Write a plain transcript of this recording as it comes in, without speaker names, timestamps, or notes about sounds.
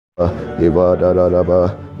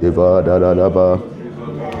Ivadalalaba, Ivadalalaba,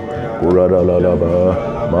 Uradalalaba,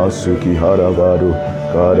 Masuki Haravadu,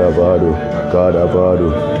 Kadavadu, Kadavadu,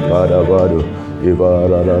 Kadavadu,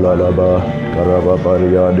 Ivadalalaba,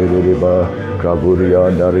 Karavaparian Diliba,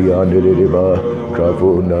 Kravurian Darian Diliba,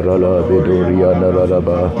 Kravunarala, Vidurian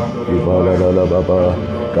Lalaba, Ivadalalaba,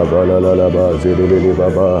 Kavalalaba,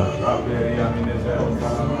 Zidilibaba.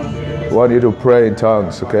 I want you to pray in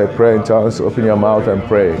tongues, okay? Pray in tongues. Open your mouth and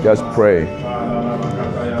pray. Just pray.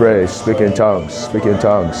 Pray. Speak in tongues. Speak in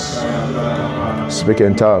tongues. Speak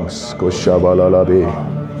in tongues. Koshabalalabi.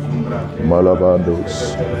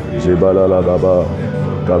 Malabandos. Zibalalababa.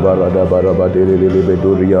 Kavarada barabadili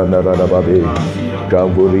libeduriana radababi.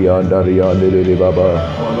 Kamburianda riandili baba.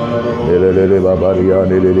 Lele baba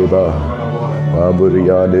riandili baba.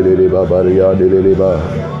 Amburiandili baba riandili baba.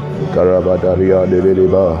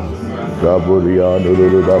 Karabadariandili baba.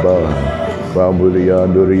 Raburiandulu baba,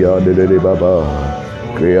 Bamburianduriandulu baba,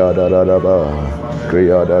 Kriyadaraba,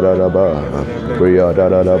 Kriyadaraba,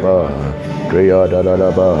 Kriyadaraba,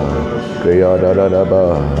 Kriyadaraba, Kriyadaraba,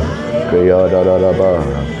 Kriyadaraba,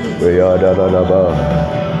 Kriyadaraba,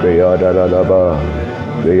 Kriyadaraba,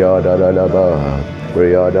 Kriyadaraba,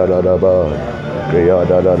 Kriyadaraba,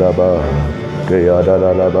 Kriyadaraba,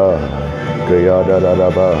 Kriyadaraba,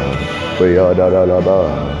 Kriyadaraba, Kriyadaraba,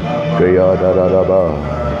 Kriyadaraba,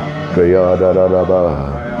 Kriyadaraba,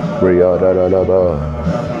 Kriyadaraba,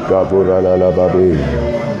 Kapuradalababi,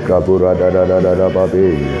 Kapuradalababi,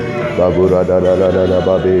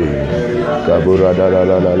 Kapuradalababi,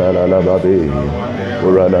 Kapuradalababi,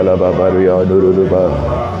 Uradalababarianuruba.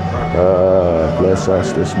 Bless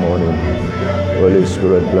us this morning. Holy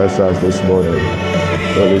Spirit, bless us this morning.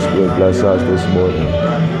 Holy Spirit, bless us this morning.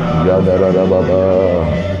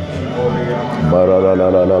 Yadarababa.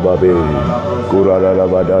 Maralalababi,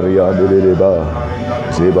 Kuralabadaria Diliba,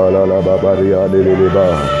 Zibalalababaria Diliba.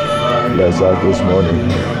 Bless us this morning.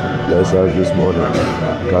 Bless us this morning.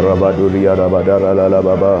 Karabaduria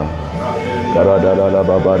Rabadara,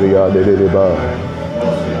 Karadalababaria Diliba.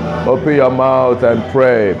 Open your mouth and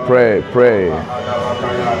pray, pray, pray.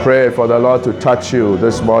 Pray for the Lord to touch you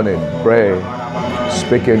this morning. Pray.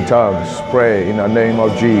 Speak in tongues. Pray in the name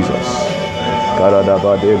of Jesus.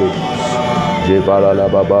 Karadabadili. Jibalala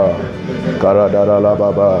baba, Karadala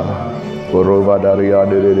baba, Uruvadaria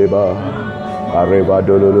Diliba, Areva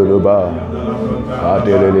Dululuba,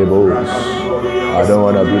 Adelibus. I don't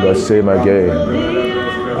want to be the same again.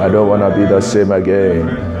 I don't want to be the same again.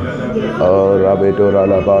 Oh, Rabedora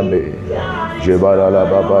Labandi, Jibalala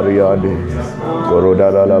Babariandi,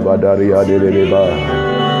 Korodala Badaria Diliba,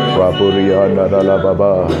 Rapurianda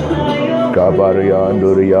Baba, Kabarian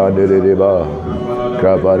Durian Diliba.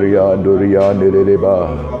 Kravaria Durian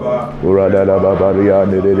Diliba, Uradala Babaria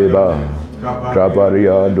Diliba,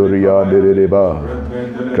 Kravaria Durian Diliba,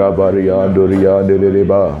 Kravaria Durian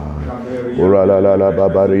Diliba, Uralala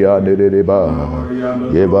Babaria Diliba,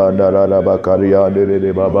 Yevandala Bakaria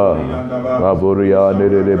Diliba, Kavuria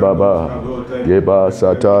Diliba, Yeba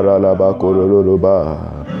Satara Labakuruba,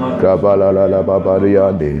 Kravala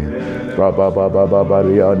Babariandi,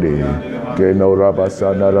 Babariandi, Keno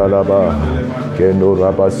Rabasana Laba. Kendo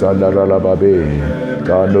Rabasana Rababe,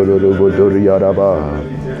 Kanduru Buduriaraba,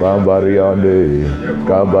 Kambariande,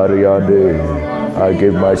 Kambariande. I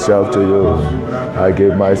give myself to you. I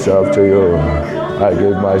give myself to you. I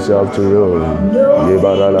give myself to you.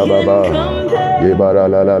 Yebarala Baba,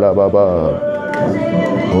 Yebarala Baba,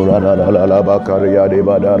 Urala Karia de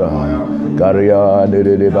Badara, Karia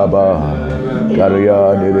de Baba,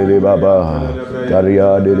 Karia de Baba,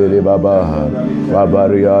 Karia de Baba,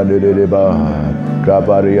 Babaria de Baba.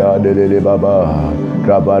 Krabaria de Baba,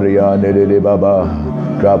 Krabaria de Baba,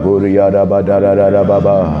 Kraburia da Badara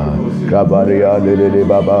Baba, Krabaria de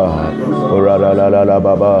Baba, Urada la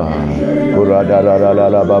Baba, Urada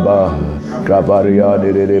la Baba, Krabaria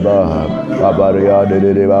de Baba, Babaria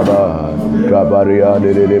de Baba, Krabaria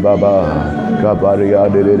de Baba, Krabaria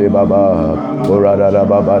de Baba, Urada la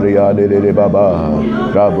Babaria de Baba,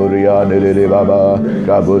 Kraburia de Baba,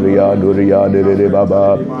 Kraburia Duria de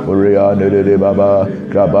Baba, Uria de Baba,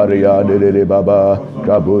 Krabaria de Baba,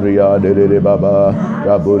 Kraburia de Baba,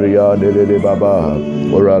 Kraburia de Baba,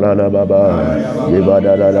 Urala la Baba,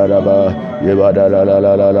 Yevada la Baba, Yevada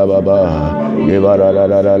la Baba, Yevada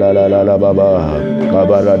la Baba,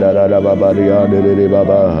 Kabara la Babaria de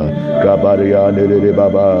Baba, Krabaria de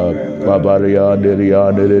Baba, Babaria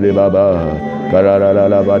de Baba, Karala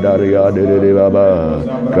la Badaria de Baba,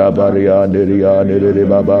 Krabaria de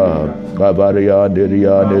Baba, Kabaria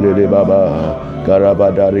de Baba,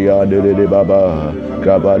 Karabadaria de Baba,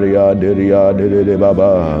 Kabaria de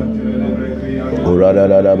Baba, Urada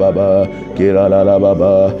la la baba, kira la la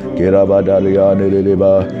baba, kira badaria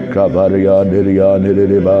niliba, kabaria niria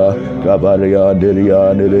niliba, kabaria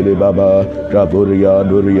niria nilibaba, kaburia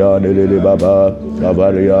nuria nilibaba,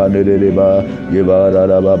 kabaria niliba, yivara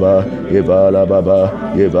la baba, yivala baba,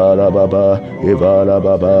 yivala baba, yivala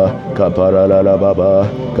baba, kapara la baba,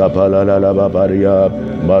 kapala la babaria,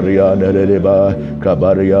 Maria niliba,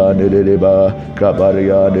 kabaria niliba,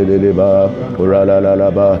 kabaria niliba, urala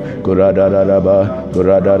la ba, kurada la ba.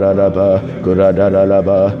 Kuradalaba,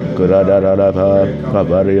 Kuradalaba, Kuradalaba,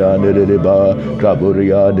 Kabaria Niliba,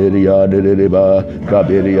 Kaburia Nilia Niliba,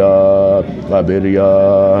 Kabiria, Kabiria,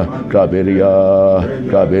 Kabiria,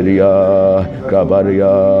 Kabiria,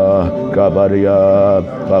 Kabaria,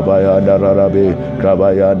 Kabaria, Kabaya Naralabi,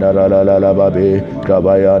 Kabaya Naralababi,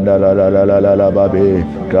 Kabaya Naralababi,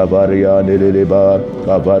 Kabaria Niliba,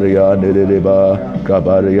 Kabaria Niliba,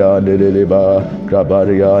 Kabaria Niliba,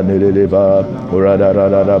 Kabaria Niliba,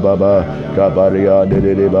 Uradara Baba, Kabaria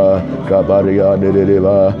Niliba, Kabaria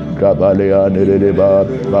Niliba, Kabalia Niliba,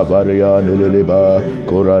 Kabaria Niliba,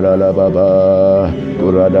 Kurala Baba,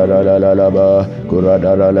 Kuradara Baba,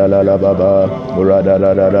 Kuradara Baba,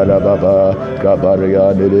 Uradara Baba,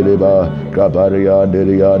 Kabaria Niliba, Kabaria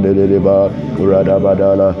Niliba,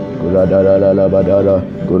 Kuradabadala, Kuradara Badala,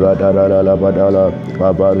 Kuradara Badala,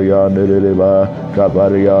 Kabaria Niliba,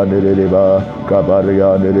 Kabaria Niliba,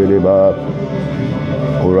 Kabaria Niliba,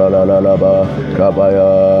 Uralalaba,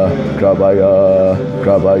 Kabaya, Kabaya,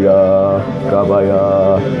 Kabaya, Kabaya,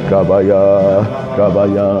 Kabaya,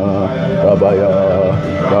 Kabaya, Kabaya,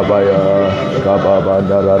 Kabaya,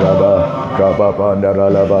 Kababandaraba,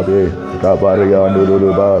 Kababandaralababe, Kabaria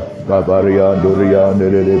Nuluba, Kabaria Duria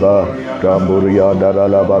Niliba, Kamburia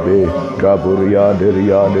Daralababe, Kaburia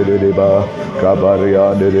Diria Niliba,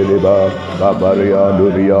 Kabaria Niliba, Kabaria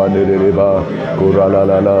Duria Niliba,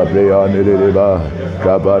 Kuralala Brea Niliba,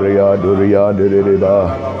 Kabaria Duria Niliba,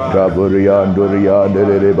 Kaburia Duria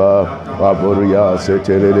Niliba, Kaburia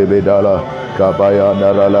Setelibidala, Kabaya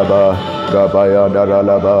Naralaba, Kabaya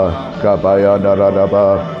Naralaba, Kabaya Naralaba,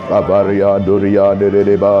 Kabaria Duria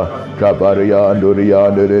Niliba, Kabaria Duria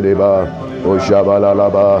Niliba,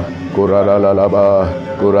 Oshabalalaba, Kuralalaba,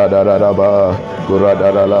 Kuradaraba,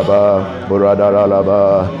 Kuradaraba,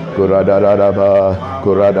 Kuradaraba, Kuradaraba,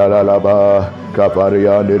 Kuradaraba,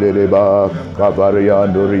 Kabaria Niliba, Kabaria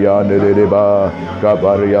Duria Niliba,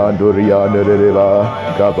 Kabaria Duria Niliba,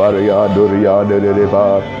 Kabaria Duria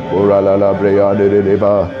Niliba, Kuralala Brea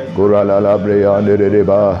Niliba, Kuralala Brea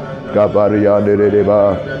Niliba, Kabaria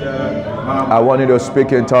Niliba. I want you to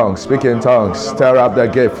speak in tongues, speak in tongues, stir up the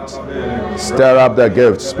gift, stir up the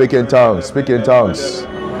gift, speak in tongues, speak in tongues.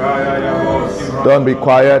 Don't be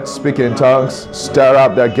quiet, speak in tongues, stir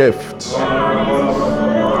up the gift.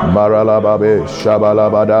 Maralababe,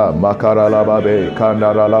 Shabalabada, Makaralababe,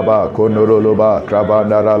 Kandaralaba, Kunduruluba,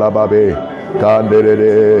 Krabandaralababe,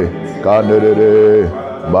 Kandere, Kandere,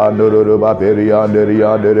 Banduruba,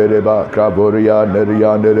 Perianderiandereba, Kraboria,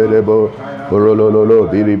 Nerianderebo, Urololo,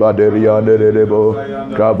 Biriba, Derianderebo,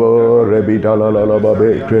 Krabo,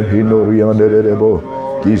 Rebidalababe, Krehinorianderebo,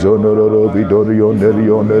 Kizonoro, Vidorion,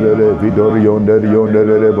 Vidorion,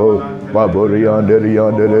 Derebo, Baborian,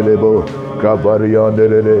 Derianderebo, Kabarian de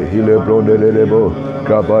Hilebron de Lebo,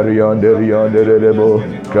 Kabarian de Rian de Lebo,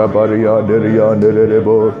 Kabarian de Rian de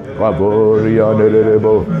Lebo, Kaborian de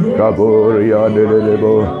Lebo, Kaborian de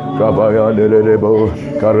Lebo, Kabayan de Lebo,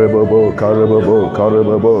 Karebobo, Karebobo,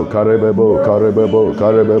 Karebobo, Karebobo, Karebobo,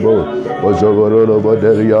 Karebobo, Ozovoro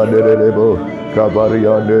Boderian de Lebo,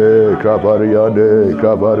 Kabarian de, Kabarian de,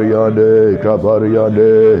 Kabarian de, Kabarian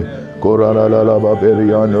de, Korana la la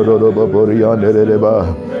Baberian, Rodo Baborian de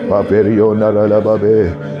Leba, Paperion la la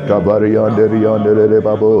Babe, Kabarian de Rian de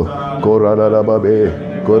Lebabo, Korana la Babe,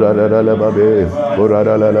 Korana la Babe,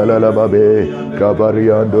 Korana la Babe,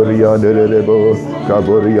 Kabarian Dorian de Lebo,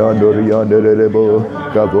 Kaborian Dorian de Lebo,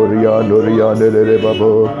 Kaborian Dorian de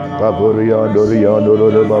Lebabo, Kaborian Dorian de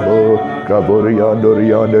Lebabo, Kaborian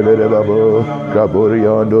Dorian de Lebabo,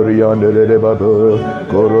 Kaborian Dorian de Lebabo,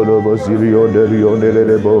 Korolo Bosirion de Rion de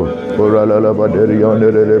Lebo, Korala la Baderian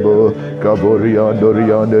de Lebo, Kaborian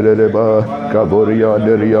Dorian de Leba, Kaborian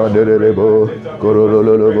de Rian de Lebo,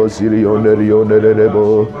 Korolo Bosirion de Rion de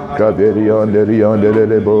Lebo, Kaberian de Rian de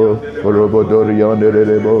Lebo, Korobodorian de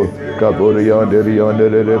Lebo, Kaborian de Rian de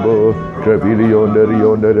Lebo, Kabirion de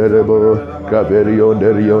Rion de Lebo, Kaberion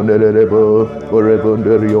de Rion de Lebo, Korebon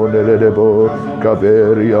de Rion de Lebo,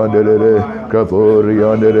 Kaberian de Lele,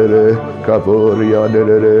 Kaborian de Lele, Kaborian de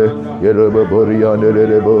Lele, Yereborian de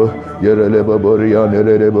Lebo, Yereborian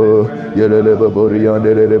de Lebo, Yereborian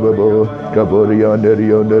de Lebo, Kaborian de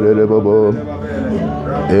Rion de Lebo,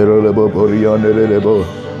 Erolebo Boriandelebo,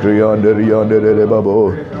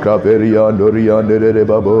 Trianderiandelebo,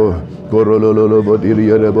 Caperiandoriandelebo, Corololobo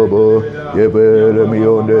Dirielebo,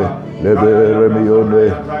 Yeberemionde,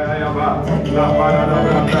 Leberemionde,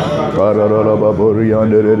 Caralaba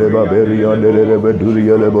Boriandeleba, Beriandelebo,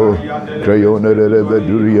 Durielebo, Crayonelebo,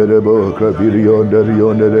 Durielebo,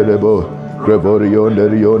 Crapirionderiondelebo, Creporion,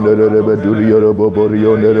 Derion, Durion,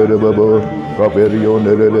 Boborion, Caperion,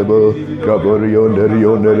 Caporion,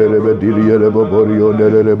 Derion, Diria, Boborion,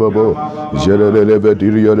 Jelebe,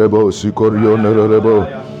 Diria, Sicorion,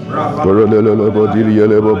 Corolebo, Diria,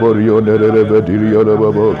 Boborion, Diria,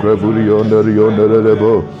 Crepurion, Derion,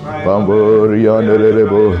 Pamborian,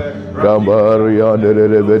 Gambarian,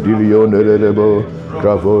 Dirion,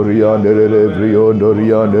 Craforian, Brion,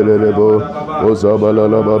 Dorian,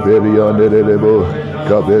 Osabalaba, Berian,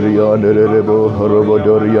 Caperian,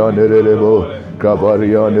 Robodorian,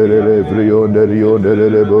 Caparian, Brion, Derion,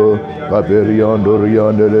 Caperian,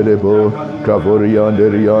 Dorian, Caporian,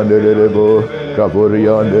 Derian,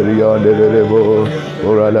 Caporian, Derian,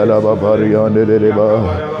 Oralaba, Barian,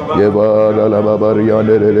 Yeba la babarian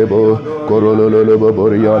de lebo, Corololo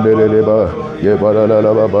borian de leba, Yeba la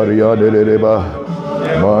babarian de leba,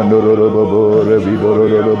 Mandoro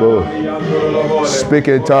Revidoro. Speak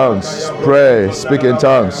in tongues, pray, speak in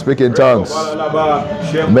tongues, speak in tongues.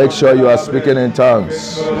 Make sure you are speaking in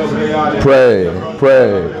tongues. Pray,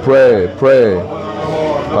 pray, pray, pray.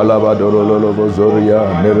 Alabadoro Lolo Zoria,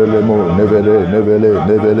 Nevelemo, Nevele.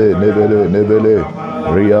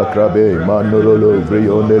 Ria Krabe, Manorolo,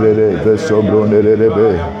 Vrionere, Vesombronere,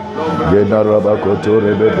 Yenaraba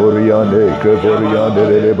Cotorebe, Boriane, Crevoriane,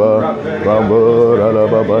 Rambor,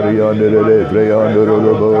 Alababariane,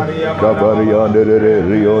 Vreandorobo, Capariane,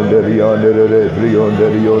 Rion de Rianere, Vrion de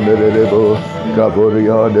Rionere,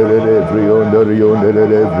 Caporiane, Vrion de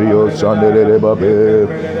Rionere, Vrio Sanere Babe,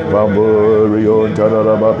 Ramborion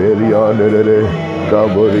Taraba Berianere.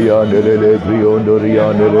 Caborianere,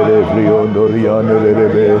 Briondorianere,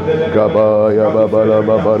 Cabaya Babala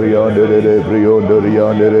Babarianere,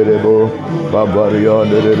 Briondorianere,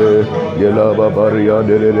 Babarianere, Yela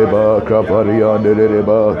Babarianere, Caparianere,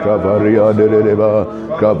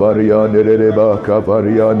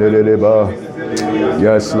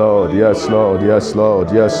 Yes, Lord, yes, Lord, yes,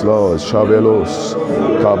 Lord, yes, Lord. Shabelos,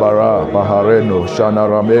 Kabara, Bahareno,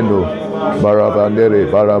 Shanarameno, Baravandere,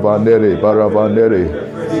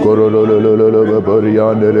 Corololo,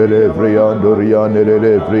 Borianere,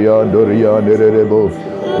 Briandorianere,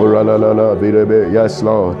 Uralala, Birebe. Yes,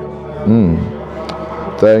 Lord.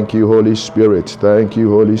 Thank you, Holy Spirit. Thank you,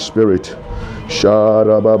 Holy Spirit.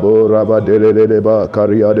 Sharababo, Rabadere,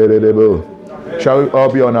 Kariadere. Shall we all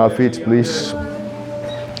be on our feet, please?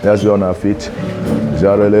 Let's be on our feet.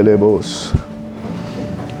 Zarelelebos.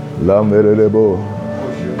 Lamerelebo.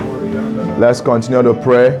 Let's continue to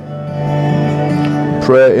pray.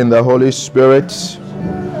 Pray in the Holy Spirit.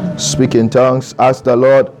 Speak in tongues. Ask the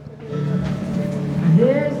Lord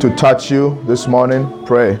to touch you this morning.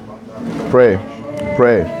 Pray. Pray.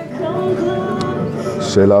 Pray.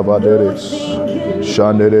 Selabaderes.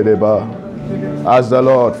 Shandeleba. Ask the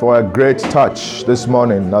Lord for a great touch this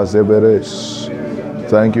morning. Nazeberes.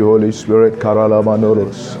 Thank you, Holy Spirit. Karala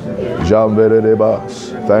Manoros.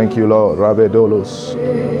 Jamberedebas. Thank you, Lord. Rabedolos.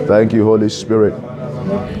 Thank you, Holy Spirit.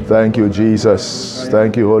 Thank you, Jesus.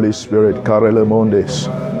 Thank you, Holy Spirit. Karele Mondes.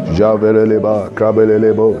 Javereleba.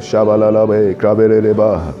 Krabelelebo. Shabalalabe.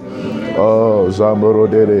 Krabeleleba. Oh,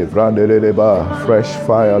 Zamborodere. Brandeleba. Fresh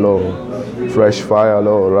fire, Lord. Fresh fire,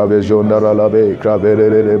 Lord. Rabejondaralabe.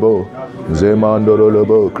 Krabelelebo.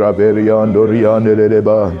 Zemandorolobo.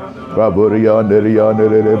 Kraberiandoriandeleba.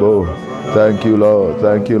 Kraboriandelebo. Thank you, Lord.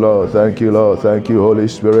 Thank you, Lord. Thank you, Lord. Thank you, Holy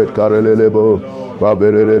Spirit. Karelelebo.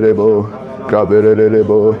 Kraberelebo.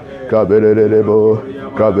 Kraberelebo. Kraberelebo.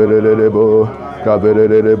 Kraberelebo.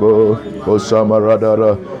 Kraberelebo.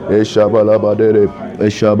 Osamaradara. Eshabalabadere.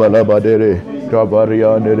 Eshabalabadere.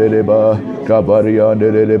 Krabariandeleba.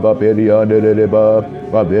 Krabariandeleba. Periandeleba.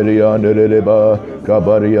 Kraberiandeleba.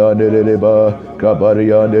 Krabariandeleba.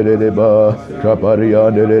 Krabariandeleba.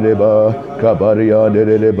 Krabariandeleba. Krabariandeleba.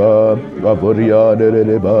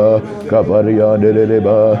 Krabariandeleba.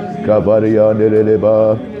 Krabariandeleba. Krabariandeleba.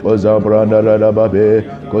 Ozabrandaralababe.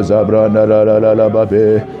 Kozabrandaralababe.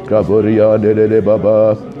 Krabariandeleba.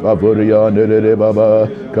 Krabariandeleba.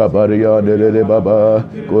 Krabariandeleba.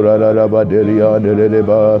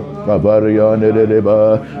 Kuralabaderiandeleba. Krabariandeleba.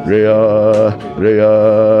 Rea.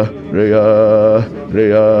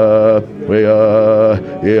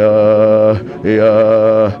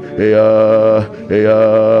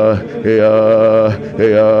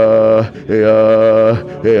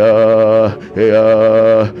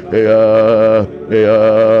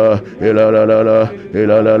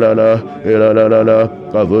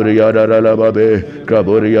 Kaburia Dala Babe,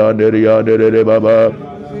 Kaburia Neria de Baba.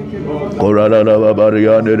 Korala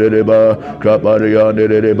Babaria Nereba, Kaparia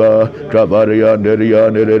Nereba, Kaparia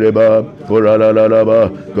Neria Nereba, Korala Laba,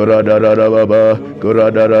 Koradara Baba,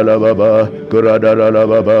 Koradara Baba, Koradara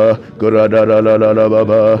Baba, Koradara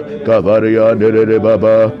Baba, Kaparia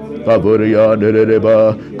Nerebaba. Kaburia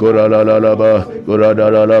Nereba, Korala Laba,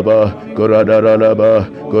 Koradara Laba, Koradara Laba,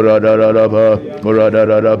 Koradara Laba,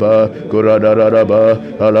 Koradara Laba, Koradara Laba,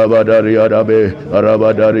 Alabadaria Rabe,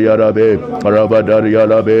 Arabadaria Rabe, Arabadaria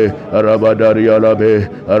Labe, Arabadaria Labe,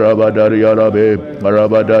 Arabadaria Labe,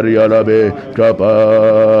 Arabadaria Labe,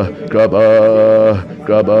 Kaba, Kaba,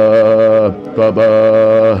 Kaba,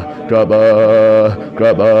 Kaba, Kaba,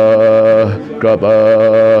 Kaba,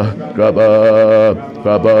 Kaba, Kaba,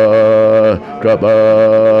 Kaba,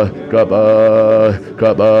 Kaba, Kaba,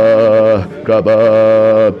 Kaba, Kaba,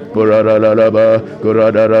 Kuradalaba,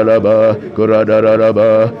 Kuradalaba,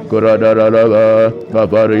 Kuradalaba, Kuradalaba,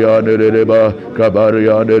 Kabarian Reba,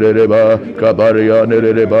 Kabarian Reba, Kabarian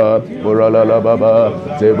Reba, Kuralaba,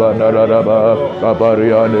 Sebanaraba,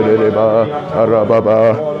 Kabarian Reba,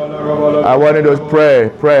 Arababa. I want you to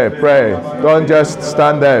pray. Don't just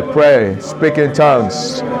stand there. Pray. Speak in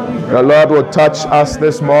tongues. The Lord will touch us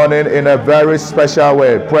this morning in a very special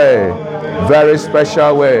way. Pray. Very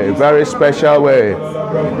special way. Very special way.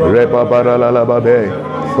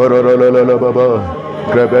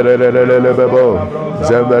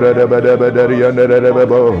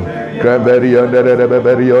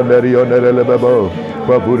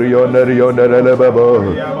 Papurion Babo,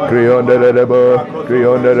 Creon de Babo,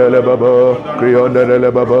 Creon de Babo, Creon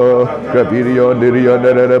de Babo, Capirion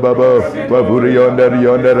de Babo, Papurion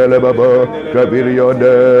de Babo, Capirion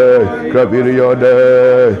de, Capirion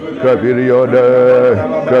de, Capirion de,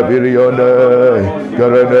 Capirion de,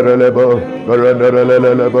 Caranere Lebo,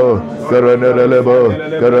 Caranere Lebo, Caranere Lebo,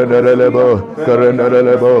 Caranere Lebo, Caranere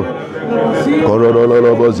Lebo.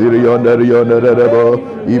 Korololobo Sirion Derebo,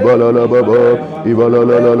 Ibalolabo,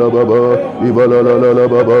 Ibalolabo,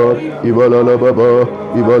 Ibalolabo, Ibalolabo,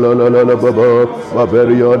 Ibalolabo,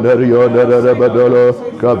 Maverion Derion Derebadolo,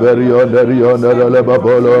 Caverion Derion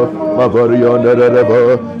Derebabolo, Maverion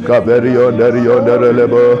Derebo, Caverion Derion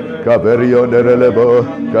Derebo, Caverion Derebo,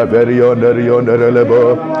 Caverion Derion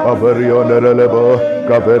Derebo, Maverion Derebo,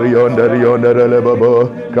 Caverion Derion Derebabo,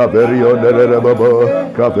 Caverion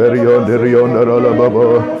Derebabo, Caverion Derion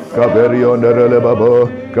Derelababo, Caverion Derelababo,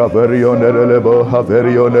 Caverion Derelabo,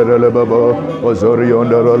 Haverion Derelababo, Osorion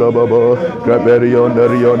Derelababo, Caverion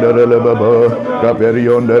Derion Derelababo,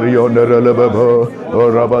 Caverion Derion Derelababo,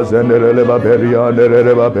 Orabazen Derelababerion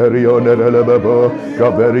Derelababerion Derelababo,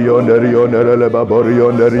 Caverion Derion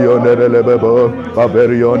Derelababorion Derion Derelababo,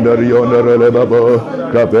 Caverion Derion Derelababo,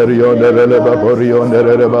 Caverion Derelababorion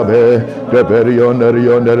Derelababe, Caverion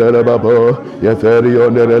Derion Derelababo,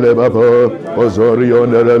 Yeferion Derelababo,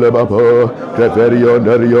 Osorion Derelababo, Caverion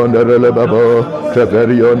Derion Derelababo,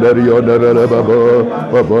 Caverion Derion Derelababo,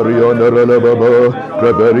 Vaporion Derelababo,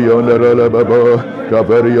 Caverion Derelababo,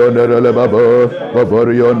 Caverion Derelababo,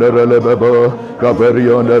 Vaporion Derelababo,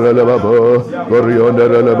 Caverion Derelababo, Vaporion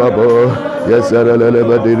Derelababo, Yes,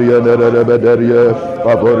 Derelabadirian Derelabadaria,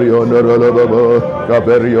 Vaporion Derelababo,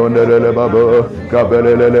 Caverion Derelababo,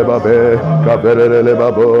 Caverelebabe,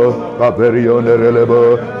 Caverelebabo, Caverion Derelabo,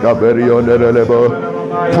 Caverion Derelabo.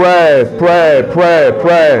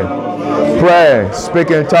 Pray,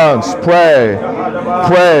 speak in tongues, pray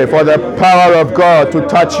for the power of God to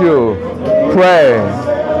touch you. Pray.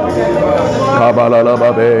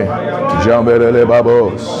 Kabalalababe, Jamberele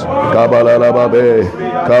Babos, Kabalalababe,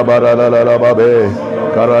 Kabalalababe,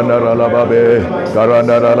 Karanaralababe,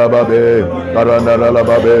 Karanaralababe,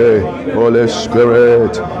 Karanaralababe, Holy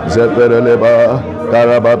Spirit, Zepereleba,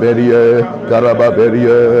 Karababerie,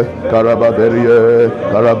 Karababerie, Karababerie,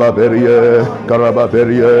 Karababerie,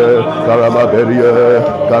 Karababerie, Karababerie,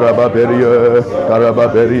 Karababerie,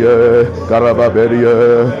 Karababerie,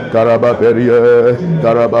 Karababerie,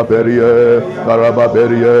 Karababerie, Karababerie,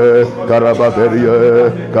 Karababerie, Karababerie,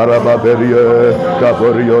 Karababerie,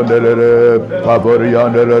 Kavorionere,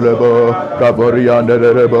 Kavorionelebo,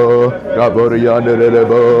 Kavorionelebo,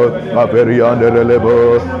 Kavorionelebo, Kavorionelebo,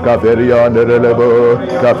 Kavorionelebo,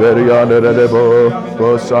 Kavorionelebo,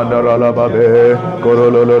 Kosanaralababe,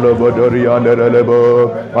 Korololobo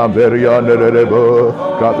Dorianerelebo, Amberianerelebo,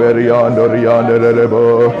 Kaperiandorianerelebo,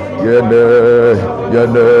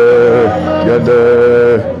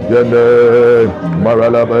 Yende,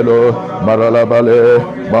 Maralabelo, Maralabale,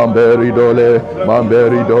 Mamberi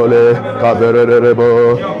Dole, Kaberebo,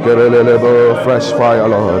 Kerelebo, fresh fire,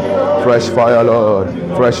 Lord. Fresh fire, Lord.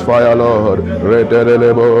 Fresh fire, Lord.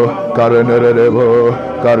 Redelebo, Karenerebo,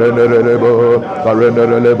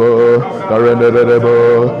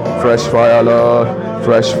 fresh fire, Lord.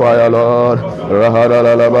 Fresh fire, Lord.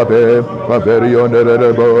 Rahadalababe, Caperion de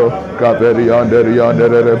Rebo, Caperion de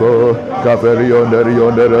Rebo, Caperion de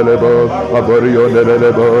Rebo, Caporion de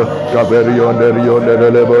Rebo, Caperion de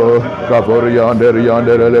Rebo, Caporion de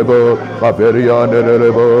Rebo, Caperion de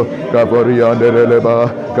Rebo, Caporion de Rebo,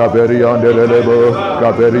 Caperion de Rebo,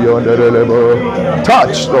 Caperion de Rebo.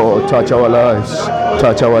 Touch, Lord, touch our lives.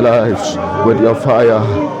 Touch our lives with your fire.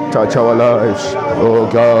 Touch our lives, oh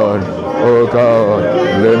God. Oh God,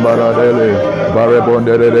 Lemaradele,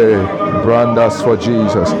 Barebondere, brand us for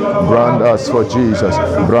Jesus, brand us for Jesus,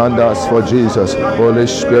 brand us for Jesus, Holy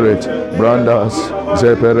Spirit, brand us,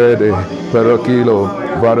 Zeperede, Perokilo,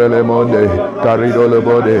 Varelemonde, Carido le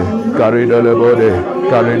Bode, Carido le Bode,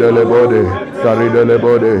 Carido le Bode, Carido le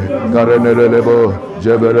Bode, Carenere le Bo,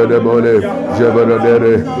 Jebere de Bode,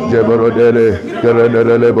 Jeberodere, Jeberodere,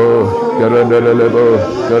 Carenere le Bo, Carenere le Bo,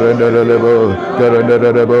 Carenere le Bo,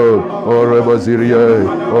 Carenere le Bo, Orebozirie,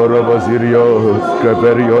 Orebozirio,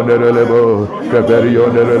 Creperion de Lebo,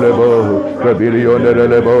 Creperion de Lebo, Creperion de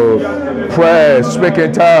Lebo. Pray, speak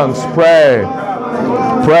in tongues, pray.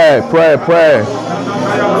 Pray, pray, pray.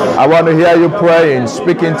 I want to hear you praying.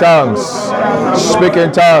 Speak in tongues. Speak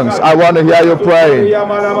in tongues. I want to hear you praying.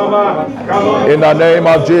 In the name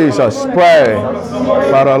of Jesus, pray.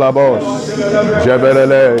 Paralabos,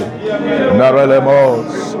 Jebelele,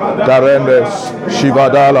 Narelemos, Tarendes,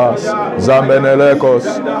 Shivadalas, Zambenelekos,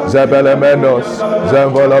 Zebelemenos,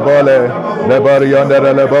 Zemvolabole,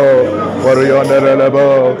 Lebarionderelebo, Warionderelebo.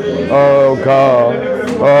 Oh God,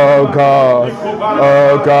 oh God,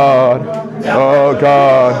 oh God. Oh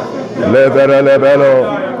God, Leverelebelo,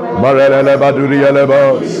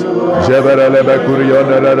 Marelebadurielebos,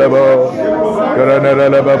 Jeverelebecurionelebo,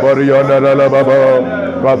 Carenerelebaborionnelebo,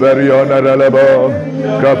 Paperionelebo,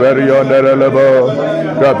 Caperionelebo,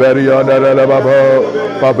 Caperionelebo,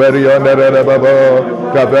 Paperionelebo,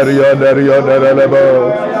 Caperionelebo,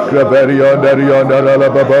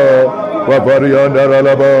 Caperionelebo,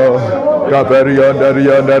 Paperionelebo,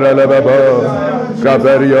 Caperionelebo.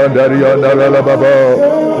 Caperion Darion Babo,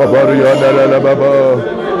 Paporion Babo,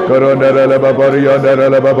 Coronel Baborion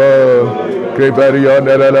Babo, Criperion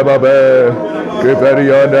Babe,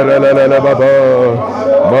 Criperion Babo,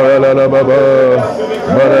 Morella Babo,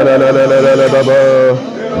 Morella Babo,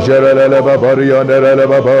 Gerella Baborion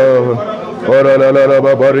Babo, Orala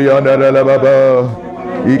Baborion Babo,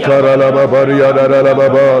 Icarala Baborion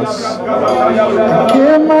Babos.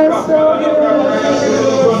 Give myself.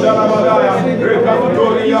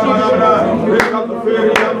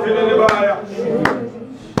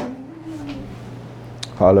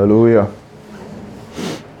 Hallelujah.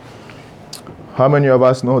 How many of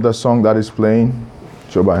us know the song that is playing?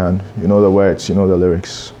 Show by hand. You know the words, you know the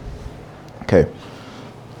lyrics. Okay.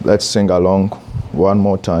 Let's sing along one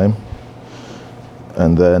more time.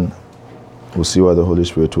 And then we'll see where the Holy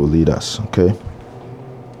Spirit will lead us. Okay?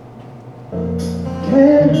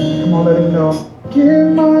 Come on, let him know.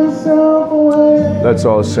 Give myself away. Let's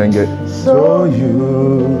all sing it. So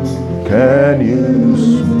you can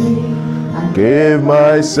use me. Give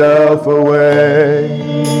myself away.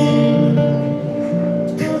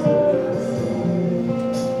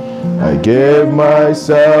 I give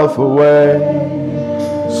myself away.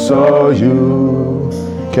 So you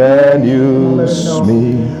can use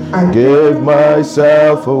me. I give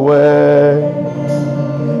myself away.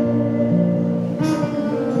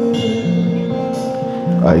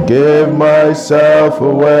 I give myself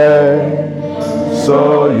away,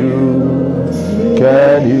 so you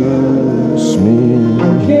can use me.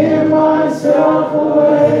 I give myself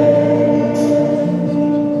away.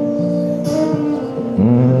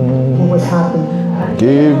 What would happen?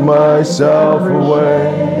 Give myself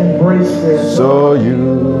away, so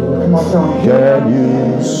you can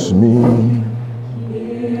use me.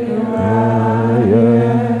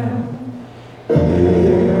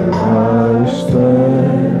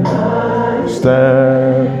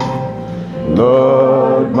 Stand,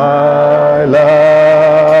 Lord, my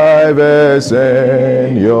life is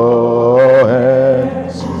in your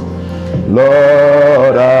hands.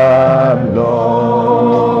 Lord, I'm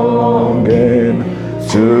longing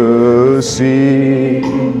to see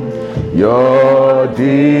your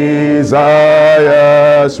desires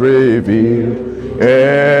revealed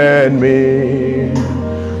in me.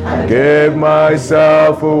 I give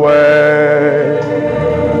myself away.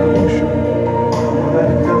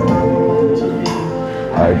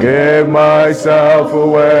 give myself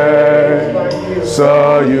away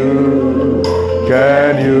so you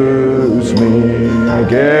can use me. I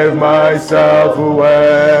give myself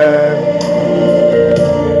away.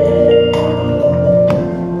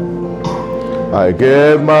 I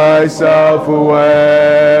give myself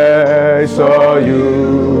away so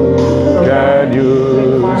you can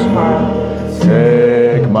use me.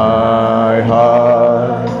 Take my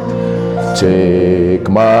heart, take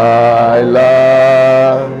my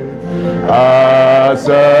life as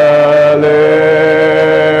a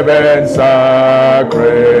living sacrifice.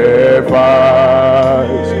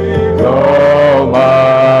 All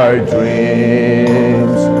my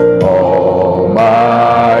dreams, all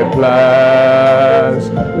my plans,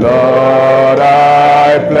 Lord,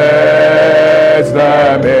 I place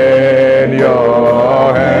them in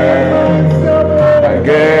your hands. I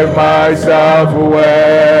give myself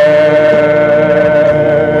away.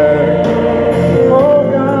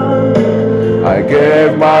 I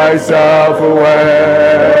give myself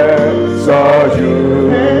away so you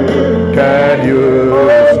can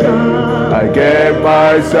use me. I give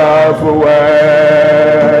myself away.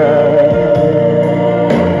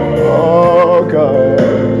 Oh God,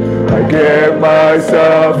 I give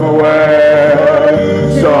myself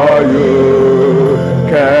away so you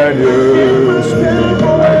can use me.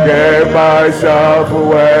 I give myself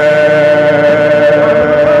away.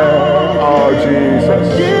 Oh Jesus,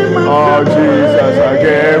 oh Jesus, I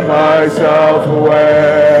give myself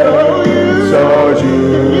away so you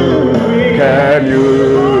can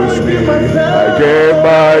use me. I give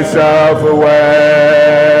myself away.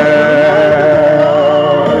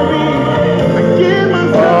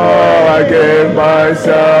 Oh, I give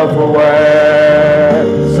myself away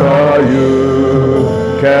so you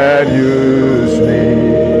can use me.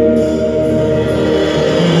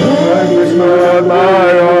 Life is not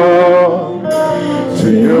my own, to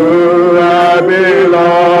you I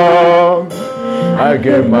belong. I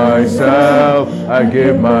give myself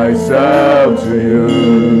to you.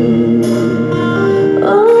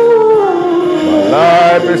 My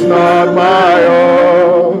life is not my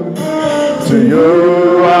own, to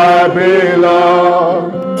you I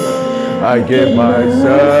belong. I give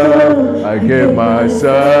myself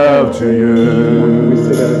to you. We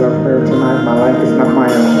say that as our prayer tonight. My life is not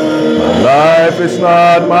my own. My life is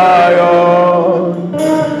not my own,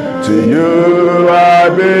 to you I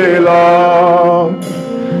belong.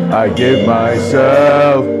 I give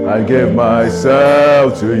myself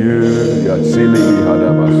to you.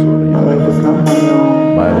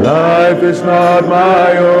 My life is not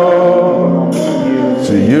my own,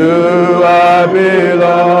 to you I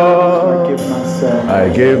belong. I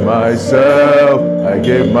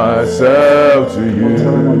give myself to you.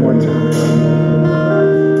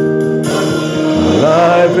 My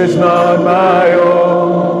life is not my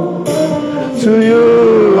own, to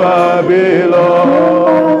you I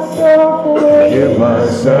belong. Give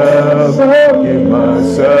myself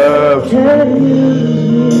to you.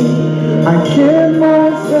 I give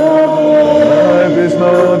myself away. Life is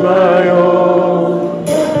not my own,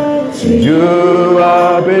 to you I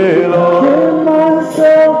belong. Give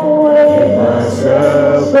myself away.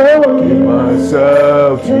 Give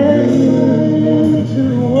myself to you.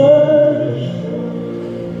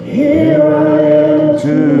 Here I am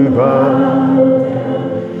To bow,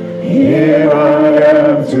 here I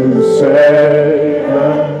am to say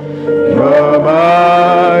that you're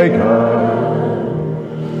my God.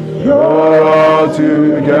 You're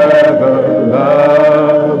altogether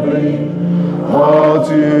lovely,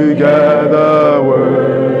 altogether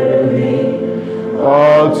worthy,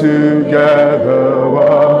 altogether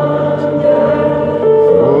wonderful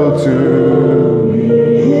to me.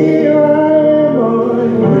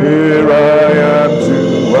 Here I am to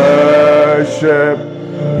worship.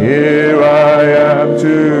 Here I am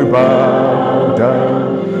to bow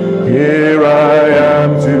down. Here I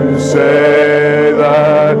am to say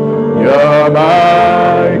that you're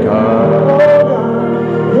my God.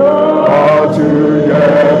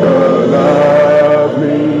 Altogether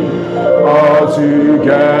lovely,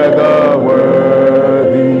 altogether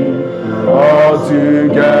worthy,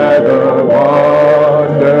 altogether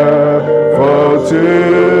wonderful to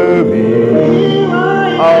me.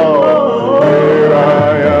 Oh, here I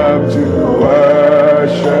am to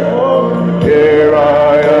worship. Here I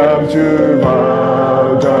am to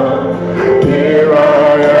bow down. Here I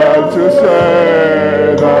am to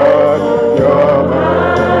say that you're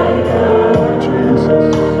my God.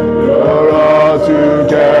 Jesus, you're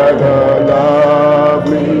altogether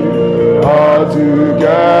lovely,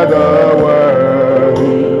 altogether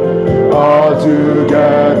worthy,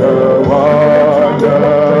 altogether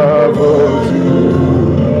wonderful to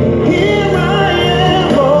me.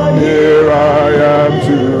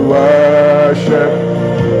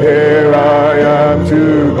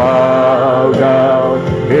 bow down.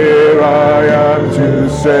 Here I am to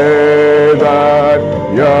say that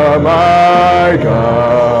you're my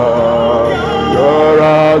God. You're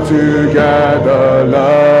altogether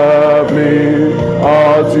lovely,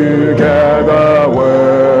 altogether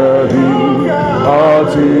worthy,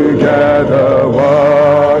 altogether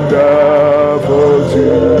wonderful to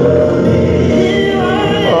me.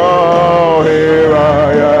 Oh, here I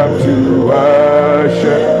am to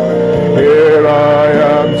worship. Here I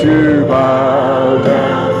am to bow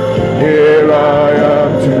down. Here I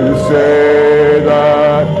am to say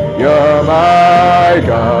that you're my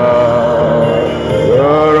God.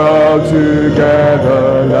 You're altogether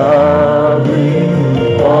lovely,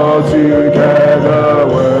 altogether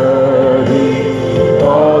worthy,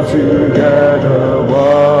 altogether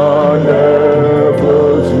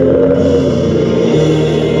wonderful to me.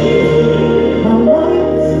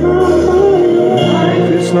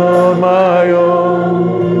 It's not my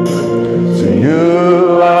own, to you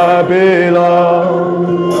I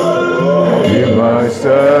belong. I give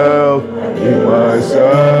myself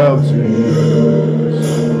to you.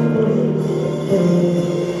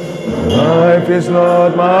 Life is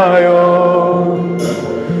not my own,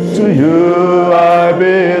 to you I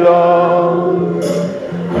belong.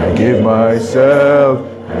 I give myself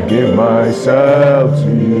to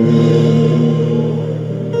you.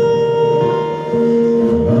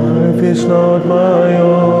 Life is not my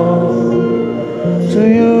own, to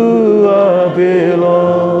you I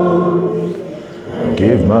belong. I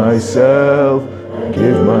give myself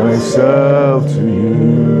to you.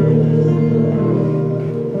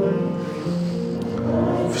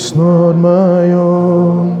 If it's not my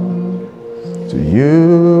own, to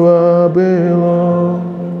you I belong.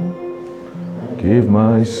 Give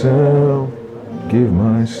myself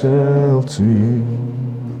to you.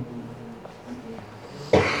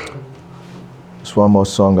 Just one more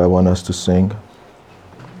song I want us to sing.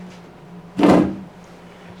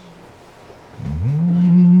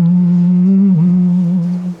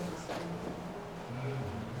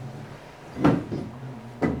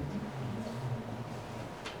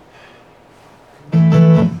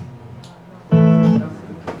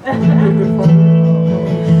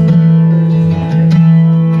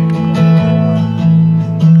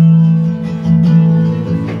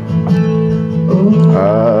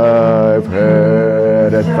 I've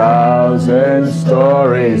heard 1,000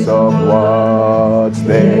 stories of what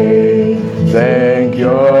they think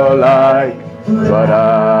you're like, but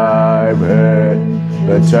I've heard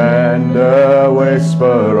the tender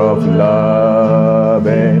whisper of love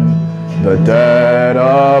in the dead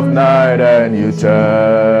of night, and you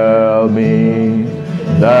tell me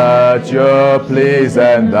that you're pleased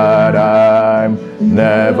and that I'm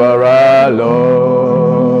never alone.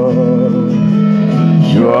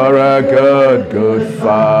 You're a good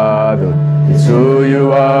Father. It's who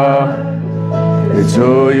you are. It's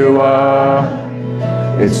who you are.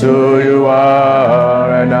 It's who you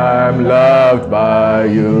are, and I'm loved by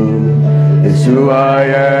you. It's who I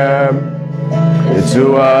am. It's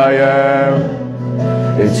who I am.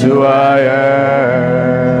 It's who I am.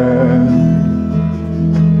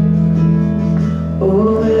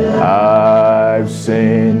 I've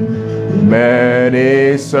seen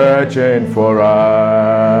many searching for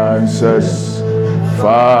answers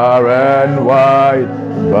far and wide,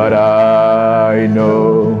 but I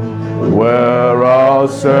know we're all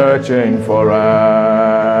searching for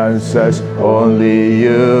answers. Only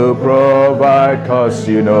you provide, 'cause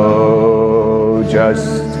you know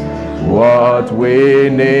just what we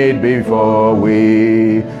need before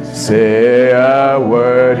we say a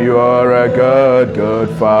word. You are a good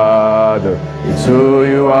Father. It's who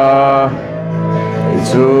you are.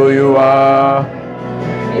 It's who you are.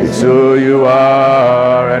 It's who you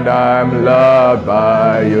are, and I'm loved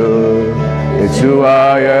by you. It's who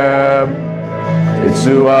I am. It's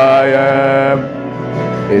who I am.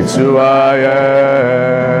 It's who I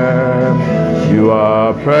am. You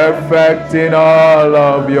are perfect in all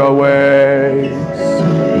of your ways.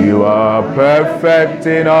 You are perfect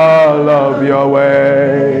in all of your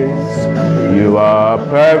ways. You are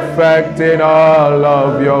perfect in all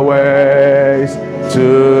of your ways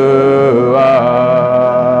to us.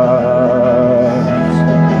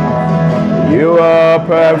 You are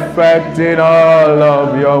perfect in all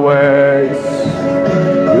of your ways.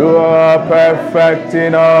 You are perfect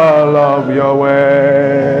in all of your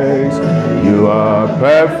ways. You are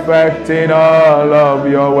perfect in all of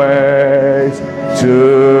your ways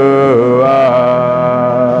to us.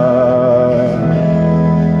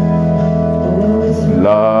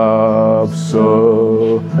 Love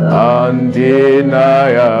so undeniable,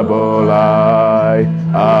 I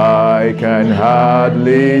can hardly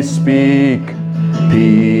hardly speak.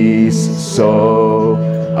 Peace so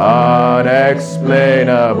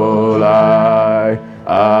unexplainable. I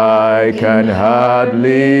can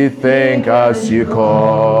hardly think as you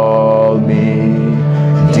call me.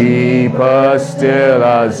 Deeper still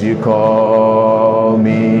as you call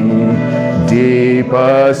me.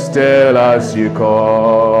 Deeper still as you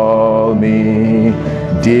call me.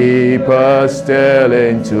 Deeper still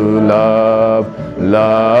into love.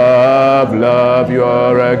 Love, love,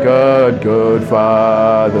 you're a good, good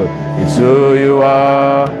Father. It's who you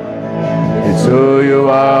are. It's who you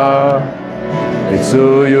are. It's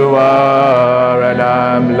who you are, and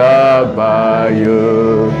I'm loved by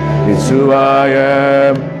you. It's who I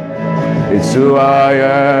am. It's who I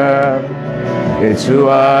am. It's who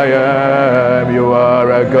I am. You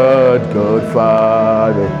are a good, good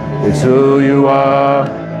Father. It's who you are.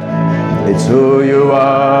 It's who you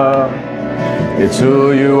are. It's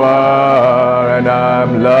who you are, and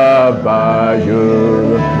I'm loved by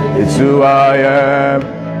you. It's who I am.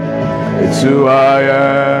 It's who I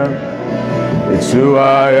am. It's who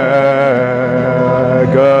I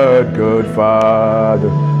am. Good, good Father.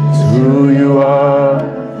 It's who you are.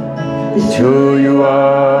 It's who you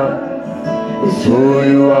are. It's who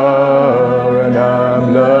you are, and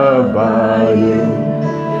I'm loved by you.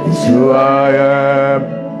 It's who I am.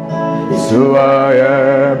 It's who I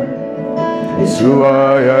am. It's who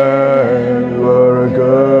I am. You are a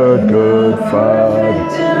good, good Father.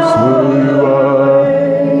 It's who you are.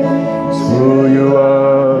 It's who you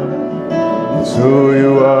are. It's who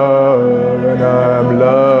you are, and I'm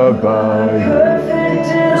loved by you.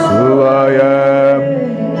 It's who I am.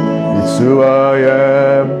 It's who I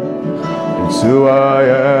am. It's who I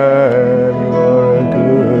am. You are a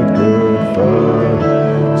good, good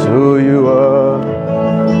Father. It's who you are.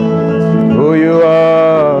 Who you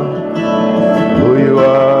are. Who you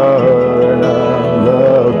are, and I'm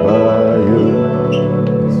loved by you.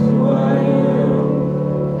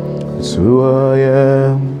 It's who I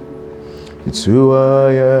am. It's who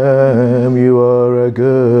I am. You are a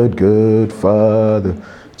good, good Father.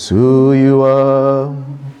 It's who you are.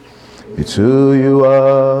 It's who you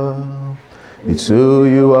are. It's who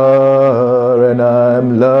you are, and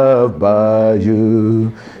I'm loved by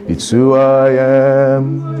you. It's who I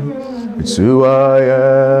am. It's who I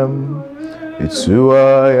am. It's who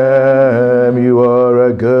I am. You are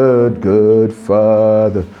a good, good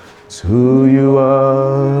Father. It's who you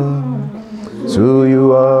are. It's who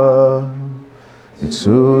you are. It's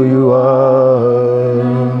who you are.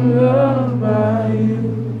 I'm loved by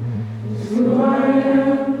you. It's who I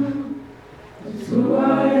am. It's who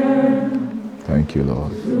I am. Thank you,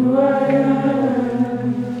 Lord. It's who I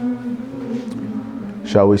am.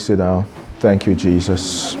 Shall we sit down? Thank you,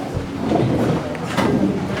 Jesus.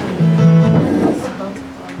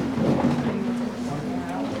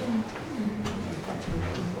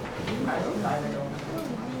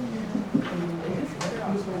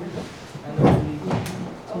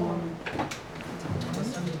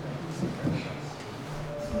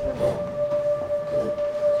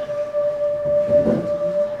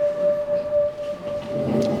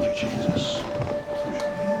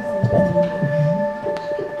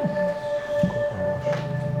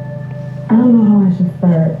 I don't know how I should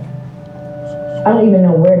start. I don't even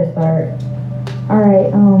know where to start.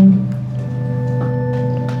 Alright,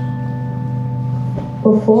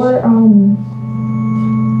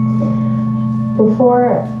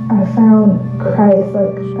 before I found Christ,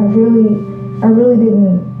 like I really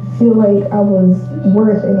didn't feel like I was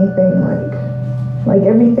worth anything. Like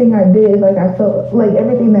everything I did, like I felt like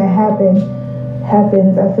everything that happens,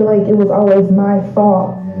 I feel like it was always my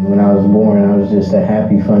fault. When I was born, I was just a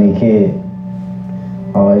happy, funny kid.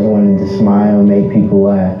 Always wanted to smile and make people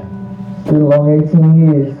laugh. It's been a long 18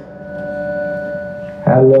 years.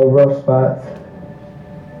 Had a little rough spots,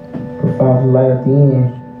 but found the light at the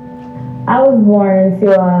end. I was born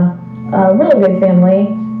into a really good family,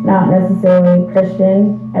 not necessarily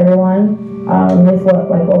Christian. Everyone, at least what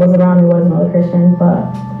was around me wasn't really Christian,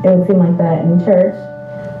 but it would seem like that in church.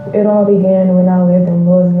 It all began when I lived in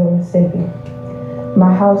Louisville, Mississippi.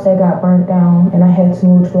 My house had got burnt down and I had to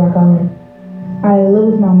move to Rock Island. I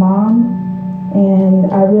live with my mom and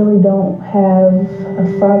I really don't have a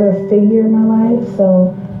father figure in my life,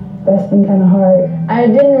 so that's been kind of hard. I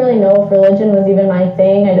didn't really know if religion was even my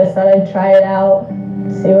thing. I just thought I'd try it out,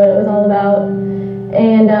 see what it was all about.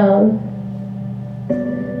 And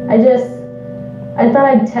I thought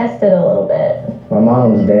I'd test it a little bit. My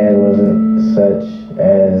mom's dad wasn't such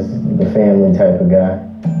as the family type of guy,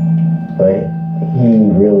 but he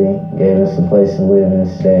really gave us a place to live and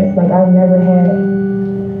stay. Like I've never had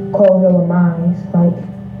closed over minds. Like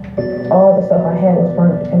all the stuff I had was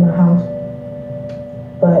burnt in my house.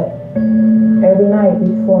 But every night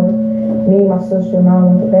before me, my sister, and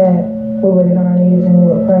mom went to bed, we would get on our knees and we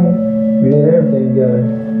would pray. We did everything together.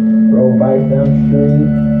 Rode bikes down the street,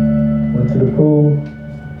 went to the pool,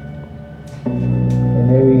 and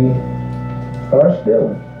then we started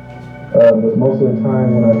stealing. But most of the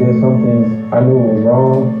time when I did some things, I knew it was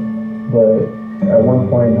wrong, but at one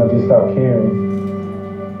point I just stopped caring.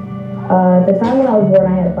 The time when I was born,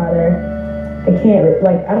 I had a father.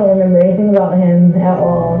 I don't remember anything about him at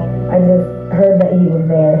all. I just heard that he was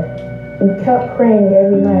there. We kept praying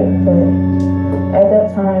every night, but at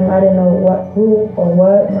that time, I didn't know who or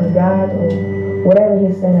what or God or whatever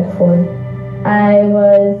he sent it for. I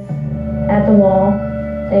was at the mall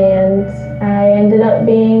and I ended up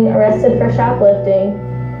being arrested for shoplifting.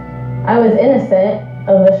 I was innocent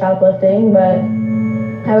of the shoplifting, but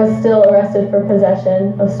I was still arrested for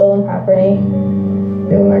possession of stolen property.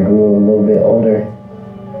 Then when I grew a little bit older,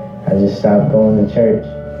 I just stopped going to church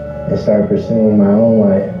and started pursuing my own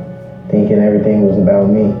life, thinking everything was about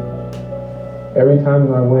me. Every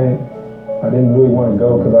time I went, I didn't really want to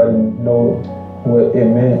go because I didn't know what it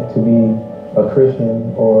meant to be a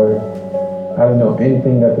Christian, or I didn't know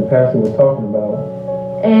anything that the pastor was talking about.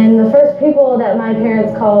 And the first people that my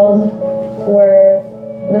parents called were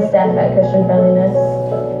the staff at Christian Friendliness.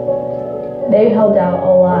 They helped out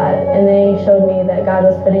a lot, and they showed me that God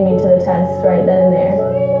was putting me to the test right then and there.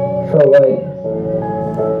 Felt like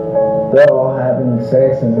they're all having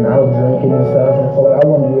sex and I was drinking and stuff, and I felt like I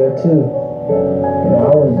want to do that too.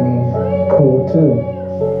 I want to be cool too.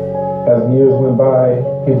 As the years went by,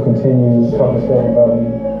 people continued talking stuff about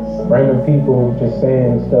me. Random people just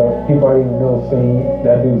saying stuff. People I didn't even know saying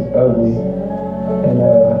that dude's ugly. And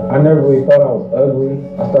I never really thought I was ugly.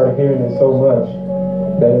 I started hearing it so much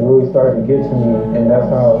that it really started to get to me, and that's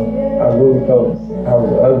how I really felt I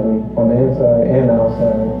was ugly on the inside and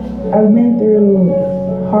outside. I've been through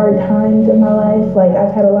hard times in my life. Like,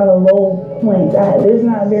 I've had a lot of low points. There's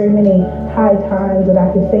not very many high times that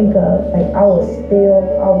I could think of. Like, I would steal,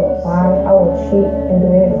 I would lie, I would cheat and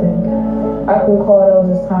do anything. I can recall there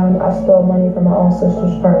was this time I stole money from my own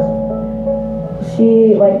sister's purse.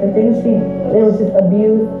 It was just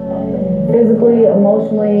abuse, physically,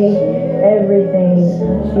 emotionally, everything.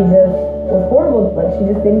 She just was horrible. Like, she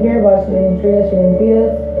just didn't care about us. She didn't treat us, she didn't feed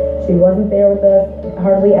us. She wasn't there with us,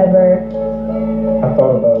 hardly ever. I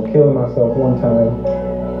thought about killing myself one time,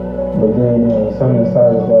 but then something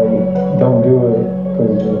inside was like, don't do it,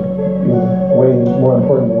 because you're way more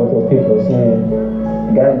important than what those people are saying.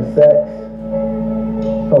 I got into sex,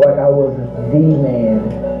 felt like I wasn't the man,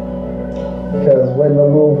 because I wasn't a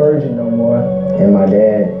little virgin no more. And my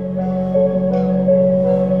dad,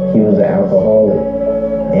 he was an alcoholic,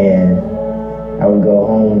 and I would go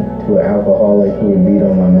home to an alcoholic who would beat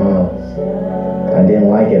on my mom. I didn't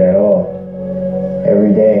like it at all.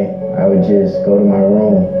 Every day, I would just go to my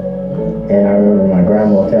room, and I remember my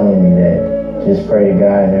grandma telling me that just pray to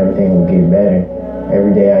God and everything will get better.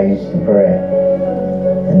 Every day I used to pray,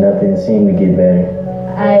 and nothing seemed to get better.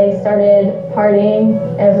 I started partying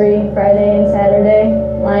every Friday and Saturday,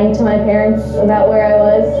 lying to my parents about where I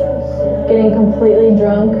was, getting completely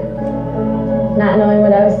drunk, not knowing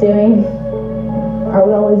what I was doing. I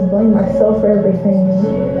would always blame myself for everything.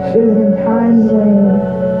 There's been times when,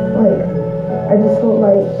 I just felt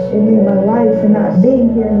like ending my life and not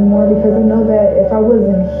being here anymore, because I know that if I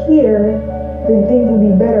wasn't here, then things would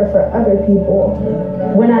be better for other people.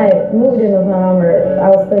 When I moved in with my mom, I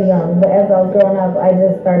was still young, but as I was growing up, I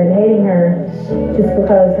just started hating her just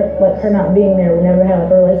because her not being there. We never had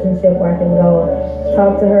a relationship where I can go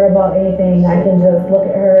talk to her about anything. I can just look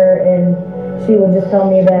at her and she would just tell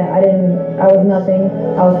me that I was nothing.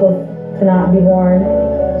 I was supposed to not be born.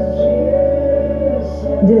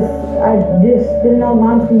 I just didn't know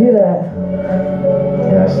moms can do that.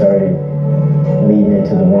 And I started leading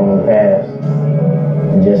into the wrong path.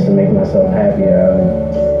 And just to make myself happier, I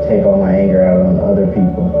would take all my anger out on other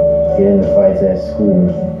people, get into fights at school,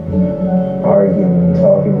 arguing,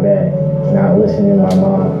 talking back, not listening to my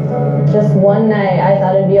mom. Just one night, I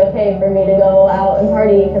thought it'd be okay for me to go out and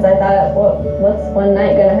party, because I thought, what's one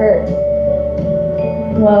night gonna hurt?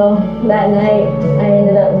 Well, that night, I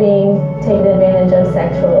ended up being taken advantage of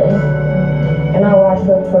sexually. And I watched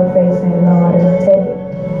her to her face saying, no, I didn't take it.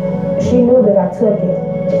 She knew that I took it,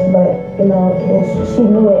 but, she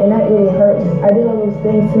knew it, and that really hurt me. I did all those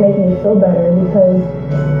things to make me feel better, because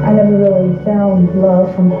I never really found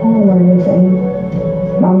love from home or anything.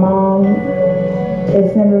 My mom,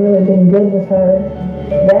 it's never really been good with her.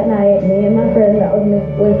 That night, me and my friend that was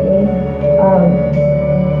with me,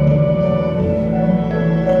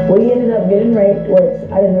 we ended up getting raped, which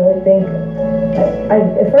I didn't really think.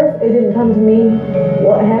 At first, it didn't come to me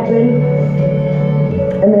what happened,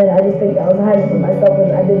 and then I just think I was hiding from myself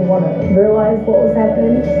and I didn't want to realize what was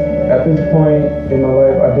happening. At this point in my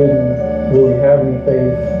life, I didn't really have any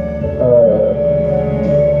faith.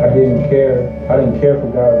 I didn't care. I didn't care for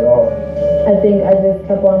God at all. I think I just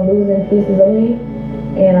kept on losing pieces of me,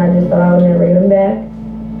 and I just thought I would never get them back.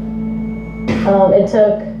 It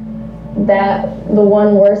took the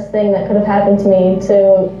one worst thing that could have happened to me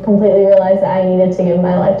to completely realize that I needed to give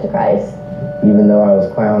my life to Christ. Even though I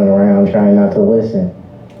was clowning around trying not to listen,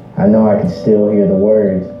 I know I could still hear the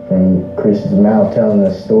words from Chris's mouth telling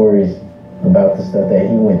us stories about the stuff that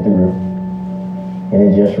he went through. And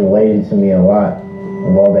it just related to me a lot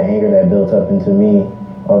of all the anger that built up into me,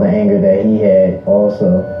 all the anger that he had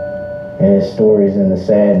also, and his stories and the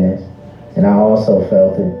sadness. And I also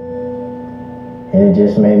felt it. And it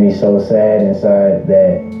just made me so sad inside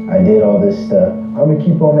that I did all this stuff. I'm gonna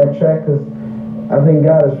keep on that track because I think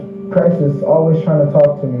Christ is always trying to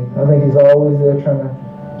talk to me. I think he's always there trying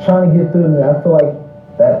to get through to me. I feel like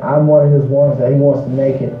that I'm one of his ones, that he wants to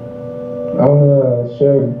make it. I want to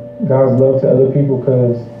share God's love to other people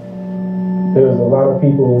because there's a lot of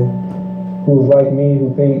people who's like me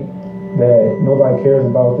who think that nobody cares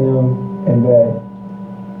about them and that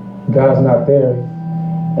God's not there.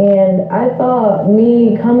 And I thought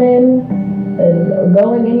me coming and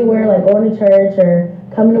going anywhere, like going to church or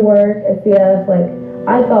coming to work at CF, like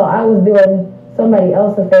I thought I was doing somebody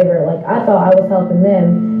else a favor. Like I thought I was helping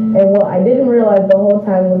them. And what I didn't realize the whole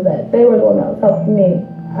time was that they were the one that was helping me.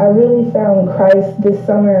 I really found Christ this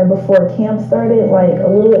summer before camp started, like a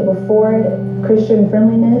little bit before Christian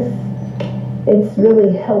friendliness. It's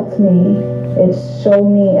really helped me. It showed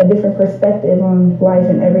me a different perspective on life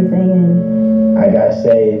and everything. And I got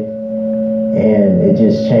saved, and it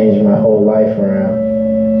just changed my whole life around.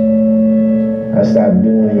 I stopped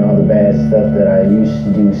doing all the bad stuff that I used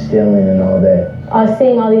to do, stealing and all that.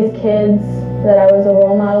 Seeing all these kids that I was a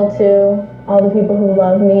role model to, all the people who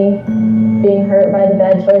loved me, being hurt by the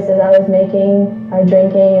bad choices I was making, by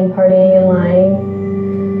drinking and partying and lying,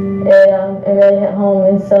 it really hit home.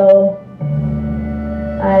 And so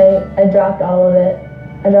I dropped all of it.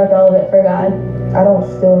 I dropped all of it for God. I don't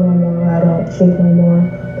steal no more, I don't cheat no more,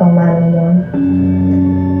 don't lie no more.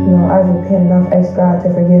 You know, I've repented, I've asked God to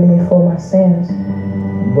forgive me for my sins.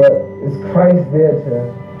 But it's Christ there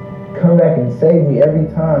to come back and save me every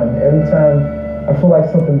time. Every time I feel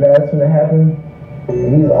like something bad's gonna happen,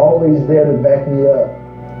 he's always there to back me up.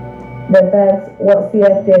 But that's what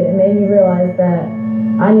CF did. It made me realize that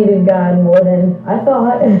I needed God more than I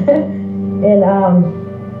thought. And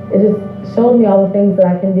it just showed me all the things that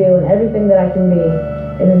I can do and everything that I can be.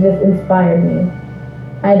 And it just inspired me.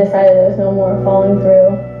 I decided there was no more falling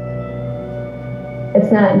through.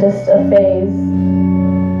 It's not just a phase.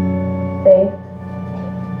 Faith.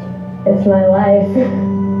 It's my life.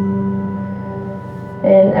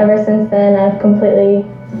 And ever since then, I've completely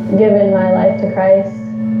given my life to Christ.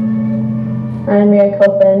 I'm Mary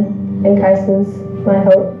Copeland, and Christ is my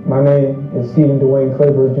hope. My name is Stephen Dwayne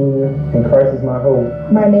Claver Jr., and Christ is my hope.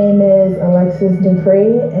 my name is Alexis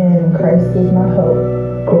Dupree, and Christ is my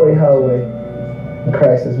hope. Corey Holloway, and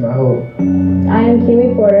Christ is my hope. I am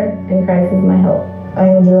Kiwi Porter, and Christ is my hope. I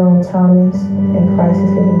am Jerome Thomas, and Christ is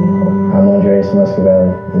giving me hope. I'm Andreas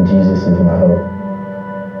Muscovali, and Jesus is my hope.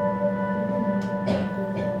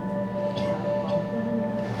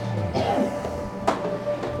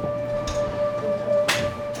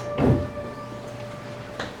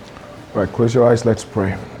 All right, close your eyes, let's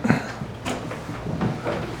pray.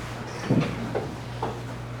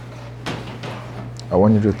 I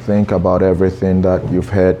want you to think about everything that you've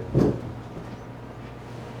had.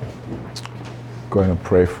 Going to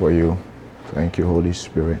pray for you. Thank you, Holy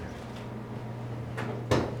Spirit.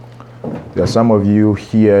 There are some of you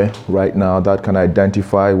here right now that can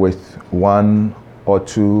identify with one or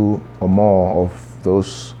two or more of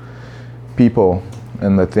those people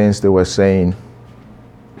and the things they were saying.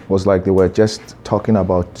 Was like they were just talking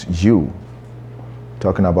about you,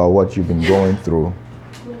 talking about what you've been going through.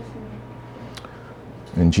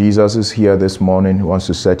 And Jesus is here this morning. He wants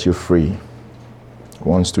to set you free. He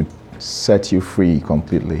wants to set you free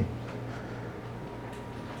completely.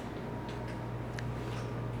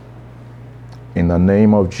 In the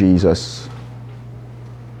name of Jesus,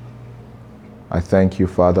 I thank you,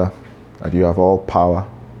 Father, that you have all power,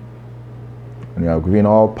 and you have given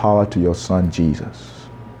all power to your Son, Jesus.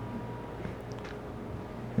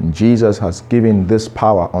 And Jesus has given this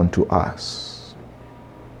power unto us.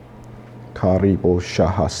 Karibo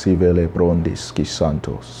shahasivele brondis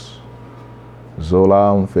kisantos.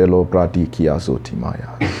 Zolam velo bradikia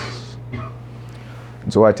zotimayas.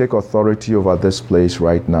 So I take authority over this place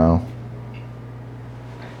right now.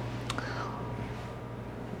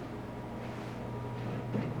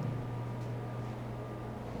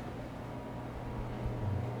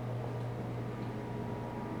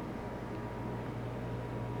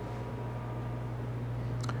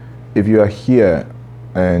 If you are here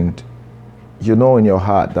and you know in your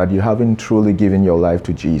heart that you haven't truly given your life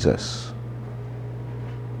to Jesus,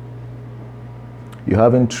 you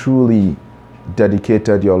haven't truly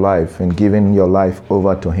dedicated your life and given your life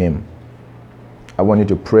over to Him, I want you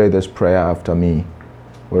to pray this prayer after me,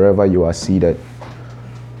 wherever you are seated.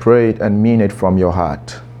 Pray it and mean it from your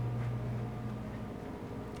heart.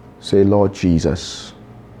 Say, Lord Jesus,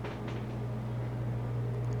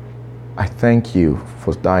 I thank you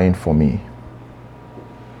for dying for me.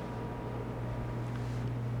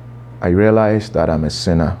 I realize that I'm a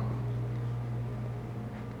sinner.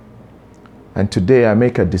 And today I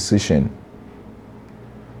make a decision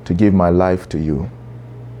to give my life to you.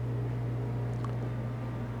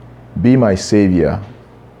 Be my Savior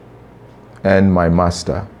and my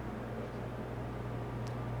Master.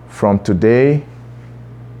 From today,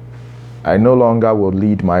 I no longer will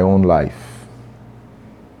lead my own life.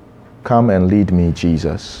 Come and lead me,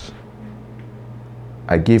 Jesus.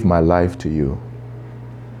 I give my life to you.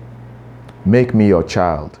 Make me your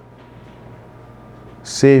child.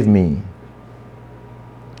 Save me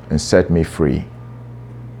and set me free.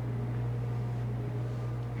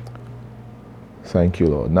 Thank you,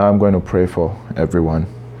 Lord. Now I'm going to pray for everyone.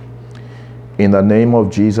 In the name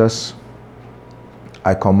of Jesus,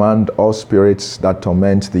 I command all spirits that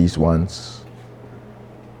torment these ones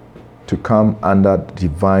to come under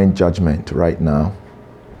divine judgment right now.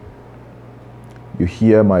 You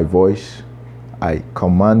hear my voice. I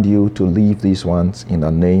command you to leave these ones in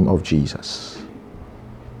the name of Jesus.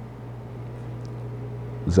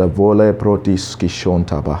 Zavole protis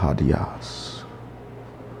kishonta bahadias.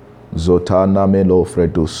 Zotana melo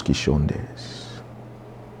fredus kishondes.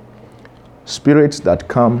 Spirits that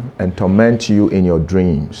come and torment you in your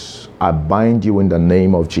dreams, I bind you in the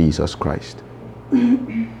name of Jesus Christ.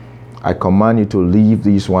 I command you to leave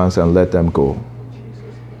these ones and let them go.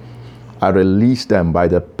 I release them by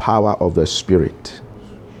the power of the Spirit.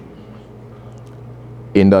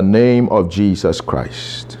 In the name of Jesus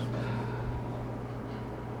Christ.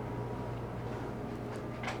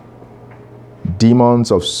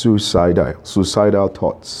 Demons of suicidal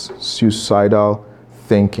thoughts, suicidal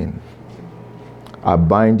thinking, I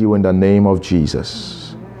bind you in the name of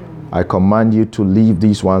Jesus. I command you to leave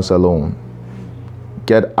these ones alone.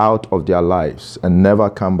 Get out of their lives and never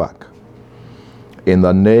come back. In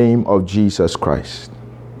the name of Jesus Christ.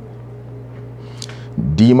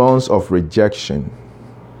 Demons of rejection,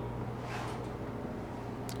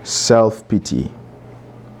 self-pity,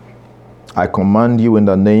 I command you in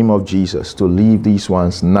the name of Jesus to leave these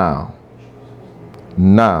ones now.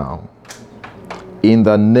 Now. In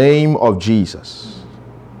the name of Jesus.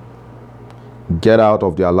 Get out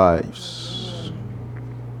of their lives.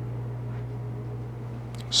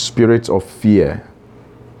 Spirits of fear,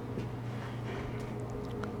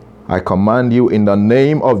 I command you in the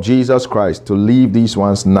name of Jesus Christ to leave these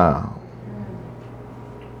ones now.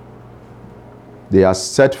 They are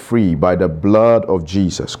set free by the blood of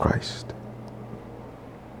Jesus Christ.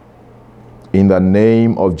 In the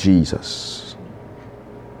name of Jesus.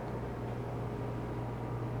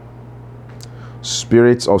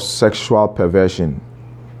 Spirits of sexual perversion,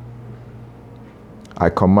 I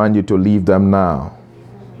command you to leave them now.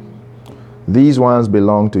 These ones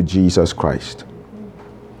belong to Jesus Christ.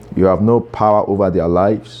 You have no power over their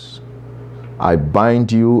lives. I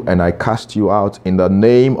bind you and I cast you out in the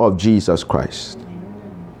name of Jesus Christ.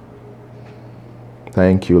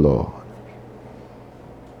 Thank you, Lord.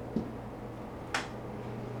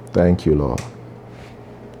 Thank you, Lord.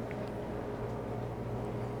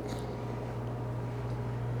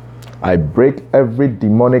 I break every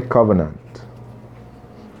demonic covenant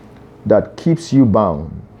that keeps you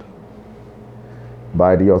bound.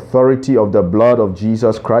 By the authority of the blood of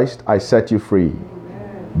Jesus Christ, I set you free.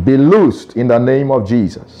 Be loosed in the name of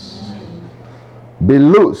Jesus. Be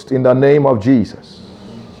loosed in the name of Jesus.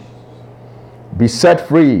 Be set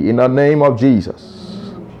free in the name of Jesus.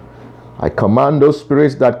 I command those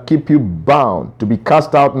spirits that keep you bound to be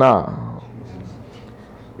cast out now.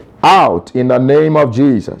 Out in the name of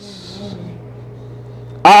Jesus.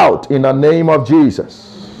 Out in the name of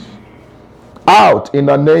Jesus. Out in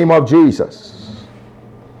the name of Jesus.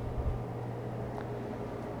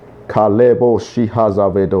 Kalebo shihaza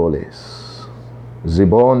vedoles.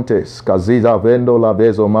 Zibontes kaziza vendo la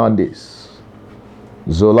vezomandis.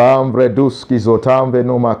 Zolam vreduski zotam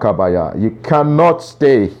venuma kabaya. You cannot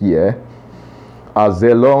stay here.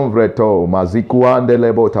 Azelon vreto mazikuande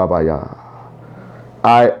lebotabaya.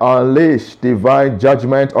 I unleash divine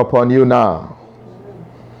judgment upon you now.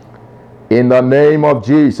 In the name of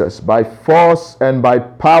Jesus, by force and by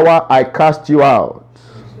power, I cast you out.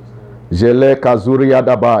 Jele kazuria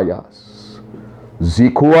dabayas.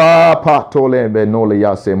 Zikua patole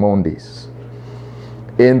benolia semondis.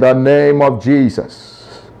 In the name of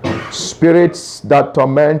Jesus, spirits that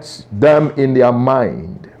torment them in their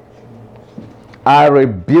mind, I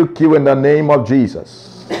rebuke you in the name of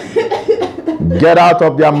Jesus. Get out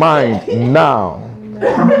of their mind now.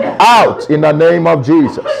 Out in the name of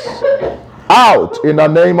Jesus. Out in the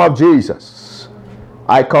name of Jesus.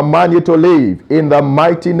 I command you to leave in the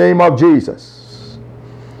mighty name of Jesus.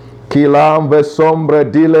 Kilam vesombre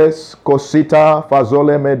diles cosita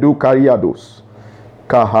fazole medu cariados.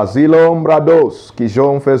 Kahazilom brados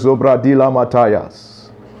kijon fezobradila matayas.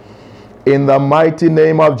 In the mighty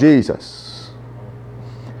name of Jesus.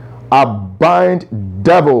 I bind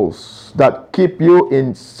devils that keep you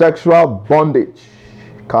in sexual bondage.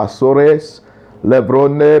 Kasores,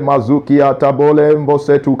 Lebrone, Mazukia, Tabole,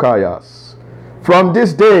 Mbosetukayas. From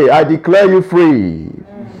this day, I declare you free.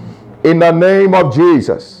 In the name of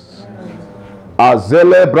Jesus.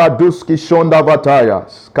 Azele Braduski Shonda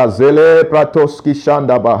Vatayas. Kazele Pratoski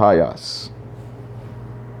Shanda Bahayas.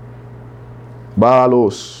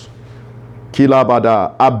 Balos.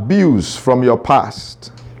 Kilabada. Abuse from your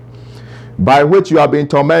past, by which you have been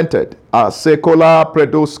tormented. Sekola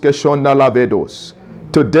predoske shonda lavedos.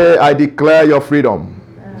 Today I declare your freedom.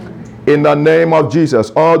 In the name of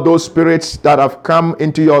Jesus, all those spirits that have come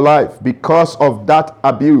into your life because of that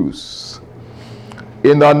abuse,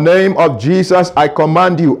 in the name of Jesus, I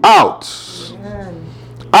command you out.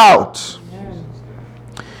 Out.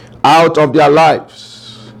 Out of their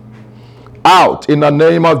lives. Out in the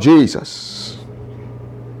name of Jesus.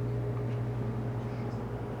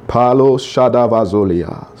 Palo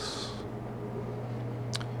Shadavazolias.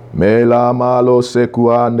 Mela malo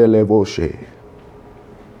sekuande levoshe.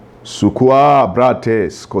 Sukua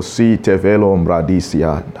brates cosite velom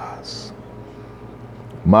bradisiandas.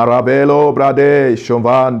 Marabelo brade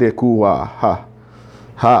shovande kuwa. Ha.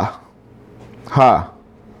 Ha. Ha.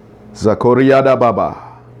 Zakoriada baba.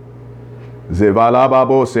 Zevala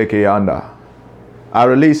babo sekeanda. I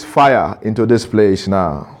release fire into this place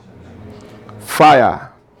now.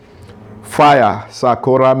 Fire. Fire.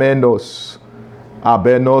 Sakoramendos.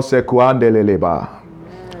 Abeno sekuandeleleba.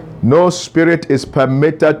 No spirit is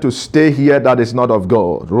permitted to stay here that is not of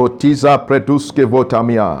God. Rotiza preduske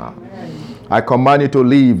votamia. I command you to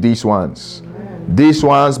leave these ones. These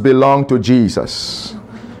ones belong to Jesus.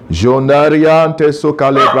 Jonariante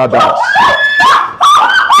sokale bradas.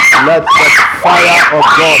 Let the fire of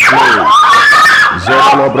God blaze.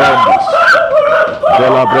 Zelo brandis.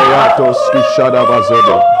 Velabreatos kishada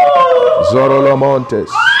vazodo. Zorolo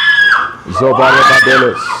montes. Zovare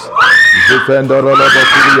badeles. Zifendorolo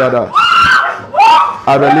bokuriada.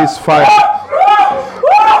 I release fire.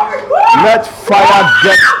 Let fire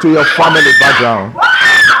get to your family background.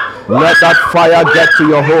 Let that fire get to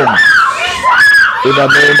your home. In the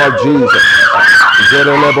name of Jesus.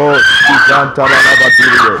 Zerelebo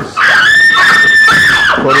Izantarabadirios.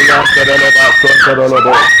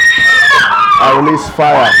 I release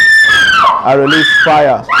fire. I release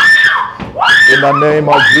fire. In the name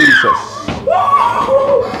of Jesus.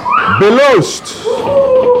 Be loosed.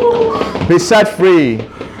 Be set free.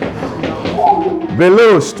 Be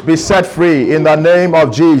loosed. Be set free in the name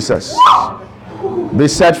of Jesus. Be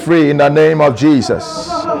set free in the name of Jesus.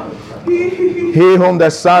 He whom the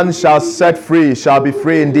Son shall set free shall be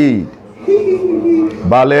free indeed.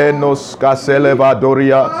 Balenos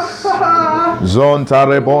caselevadorias.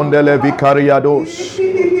 Zontarebondele vicariados.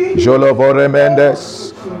 Jolovore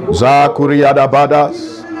Mendes. Zakuriadabadas.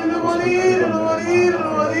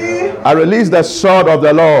 I release the sword of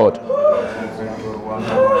the Lord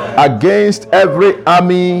against every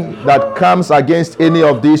army that comes against any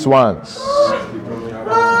of these ones.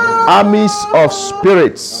 Armies of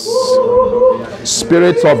spirits,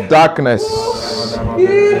 spirits of darkness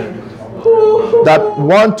that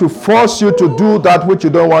want to force you to do that which you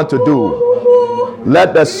don't want to do.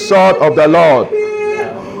 Let the sword of the Lord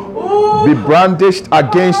be brandished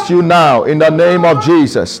against you now in the name of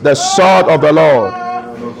Jesus. The sword of the Lord.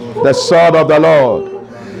 The sword of the Lord,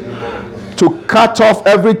 to cut off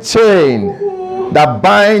every chain that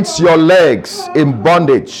binds your legs in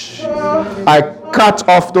bondage. I cut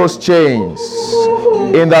off those chains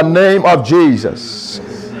in the name of Jesus.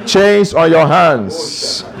 Chains on your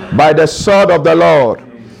hands by the sword of the Lord,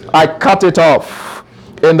 I cut it off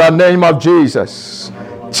In the name of Jesus.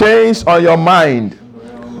 Chains on your mind,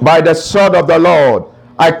 by the sword of the Lord,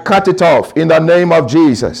 I cut it off in the name of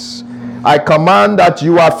Jesus. I command that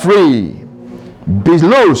you are free. Be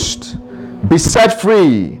loosed. Be set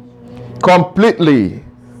free. Completely.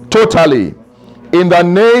 Totally. In the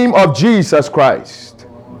name of Jesus Christ.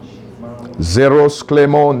 Zeros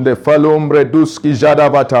Clemon de Falum Reduski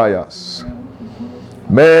Jadavatayas.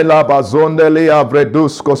 Mela Bazondelia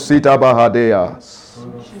Vredusko Sita Bahadeas.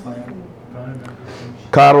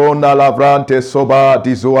 Karona Lavrante Soba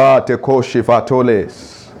Dizua Tekoshi Fatoles.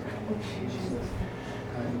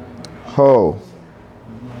 Oh.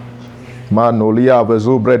 Manolia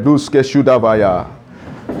Vezubreduske Shudavaya.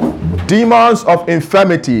 Demons of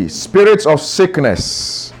infirmity, spirits of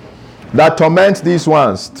sickness that torment these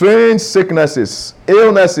ones, strange sicknesses,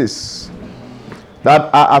 illnesses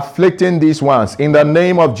that are afflicting these ones. In the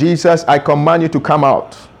name of Jesus, I command you to come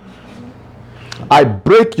out. I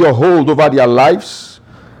break your hold over their lives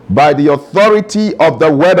by the authority of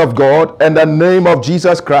the word of God and the name of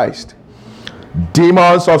Jesus Christ.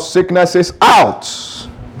 Demons of sicknesses, out.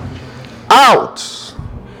 Out.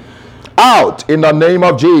 Out in the name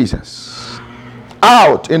of Jesus.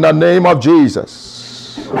 Out in the name of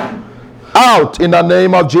Jesus. Out in the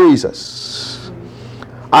name of Jesus.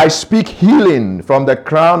 I speak healing from the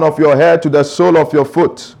crown of your head to the sole of your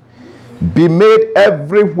foot. Be made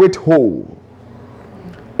every whit whole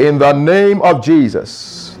in the name of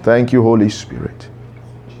Jesus. Thank you, Holy Spirit.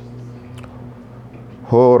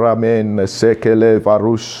 Horamen sekele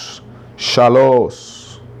varus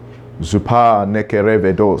shalos zupa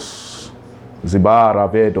nekerevedos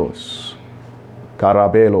zibaravedos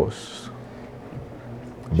carabelos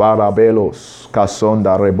varabelos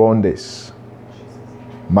casonda rebondes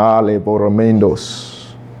male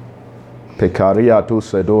boromendos pecaria tu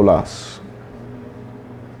sedolas.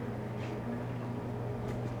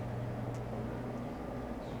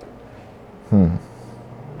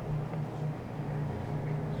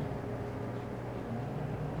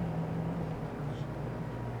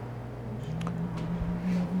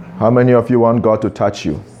 How many of you want God to touch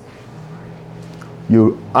you?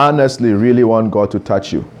 You honestly really want God to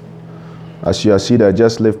touch you? As you are seated,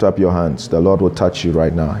 just lift up your hands. The Lord will touch you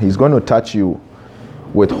right now. He's going to touch you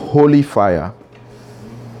with holy fire.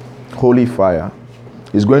 Holy fire.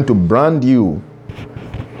 He's going to brand you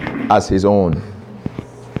as his own.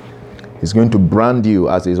 He's going to brand you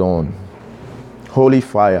as his own. Holy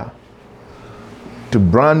fire. To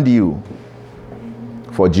brand you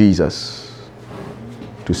for Jesus.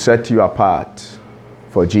 To set you apart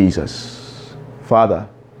for Jesus. Father,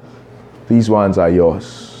 these ones are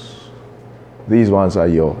yours. These ones are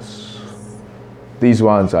yours. These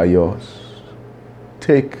ones are yours.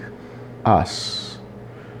 Take us.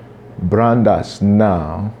 Brand us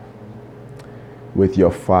now with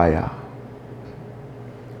your fire.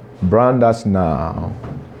 Brand us now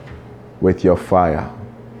with your fire.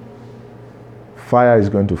 Fire is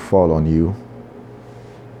going to fall on you.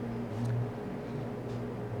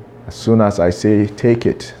 As soon as I say, take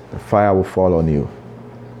it, the fire will fall on you.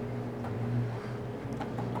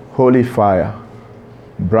 Holy fire,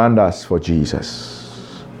 brand us for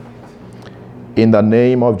Jesus. In the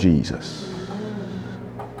name of Jesus.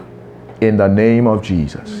 In the name of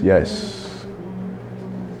Jesus. Yes.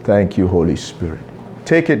 Thank you, Holy Spirit.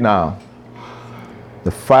 Take it now.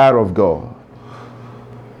 The fire of God.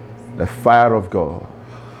 The fire of God.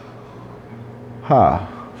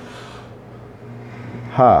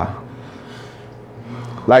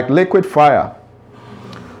 Like liquid fire.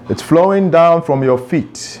 It's flowing down from your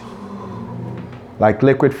feet. Like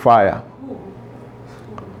liquid fire.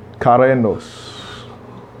 Karenos.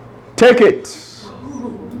 Take it.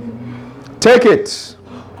 Take it.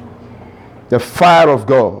 The fire of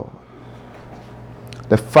God.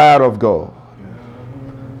 The fire of God.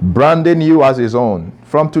 Branding you as his own.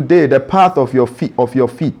 From today, the path of your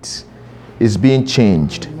feet is being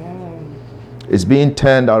changed. It's being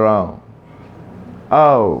turned around.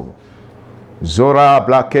 Oh, Zora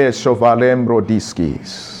Blake Shovalem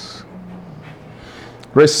Rodiskis.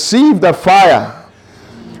 Receive the fire.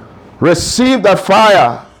 Receive the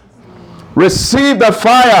fire. Receive the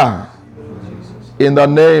fire. In the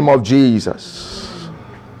name of Jesus.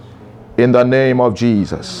 In the name of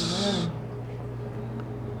Jesus.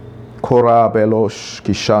 Kora Belosh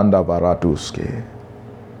Kishanda Varatuske.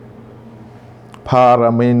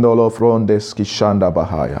 Paramindolo Frondes Kishanda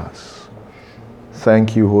Bahayas.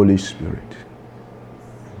 Thank you, Holy Spirit.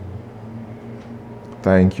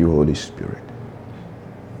 Thank you, Holy Spirit.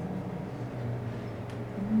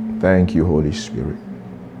 Thank you, Holy Spirit.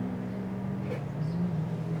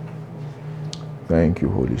 Thank you,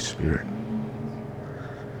 Holy Spirit.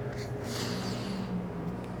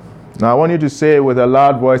 Now I want you to say with a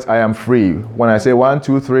loud voice, I am free. When I say 1,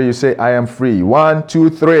 2, 3, you say, I am free. 1, 2,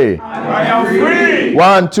 3. I am free.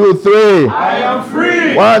 1, 2, 3. I am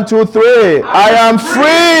free. 1, 2, 3. I am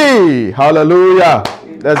free. Hallelujah.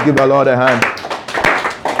 Let's give the Lord a hand.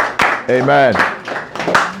 Amen.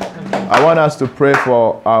 I want us to pray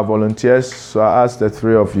for our volunteers. So I ask the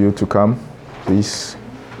three of you to come, please.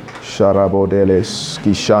 Sharabodeles,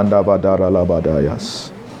 Kishanda Badara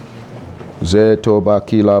Labadayas. Zeto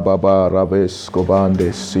Bakila Baba Raves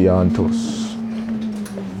Kobandes Siantos.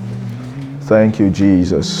 Thank you,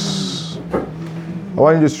 Jesus. I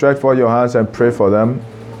want you to stretch forth your hands and pray for them.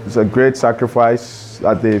 It's a great sacrifice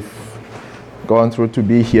that they've gone through to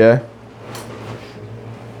be here.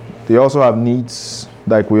 They also have needs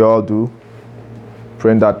like we all do.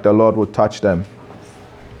 Praying that the Lord will touch them.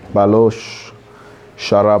 Balosh,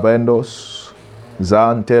 Sharabendos,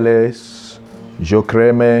 Zanteles,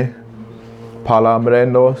 Jocreme,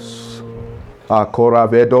 Palamrendos,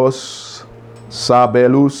 Akoravedos,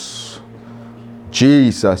 Sabelus,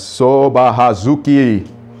 Jesus, Soba Hazuki,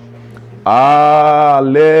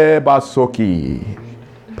 Alebasoki,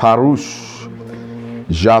 Parush,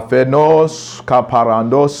 Jafenos,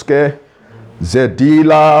 Kaparandoske,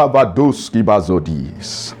 Zedila Vaduski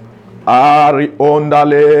Bazodis, Ari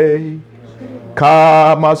Ondale,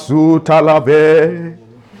 Kamasuta Lave,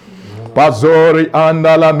 Pazori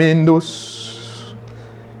Andalamindus,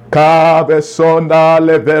 Cabesonda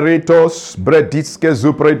Leveritos, Brediske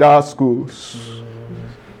Zupredascus,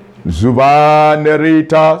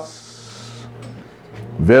 Zuvaneritas,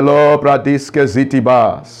 Velo Bradiske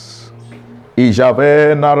Zitibas,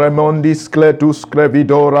 Ijavena remondis cletus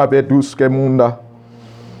crevidora veduske munda.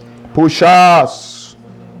 Pushas,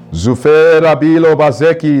 Zufera bilo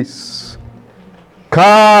bazekis,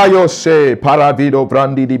 Kayose paravido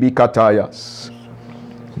brandi di bicatayas.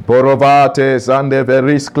 Borovate zande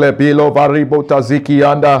veriskle bilo varibota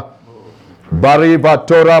zikianda. Bariva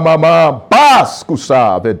tora mama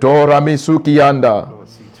baskusa vedora misukianda.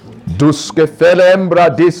 Duske felembra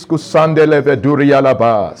diskusande leveduria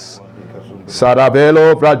labas.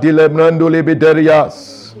 Saravelo Bradile Mranduli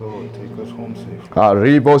Biderias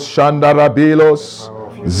Arribos Shandarabilos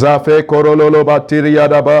Zafe Korololo Batiria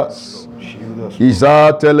Dabas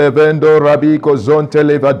Izate Levendo Rabiko Zonte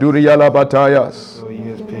Levaduria La Batayas.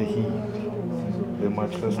 The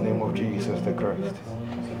matchless name of Jesus the Christ.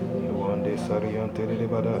 The one de Sariante de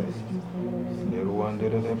Badai. The one de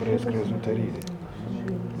Lebres.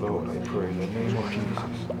 Lord, I pray in the name of Jesus.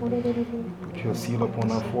 Put your seal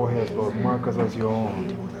upon our foreheads, Lord. Mark us as your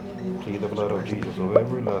own. Plead the blood of Jesus over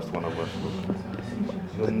every last one of us, Lord.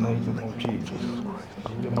 In the name of Jesus.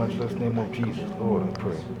 In the matchless name of Jesus, Lord, I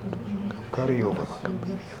pray. Carry over.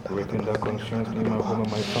 Everything that concerns me, my home,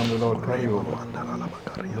 and my family, Lord, carry over.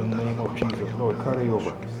 In the name of Jesus, Lord, carry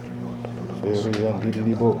over. Very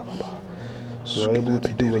unbelievable. You are able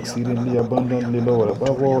to do exceedingly abundantly, Lord,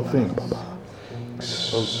 above all things.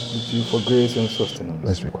 With you for grace and sustenance.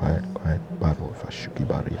 Let's be quiet. Baro Fashuki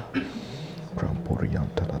Baria.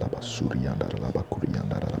 Kramporianta la Basurianda la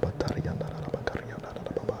Bakurianda la Batarianda la Bakarianda la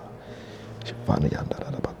Baba. Shivanianda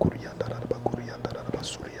la Bakurianda la Bakurianda la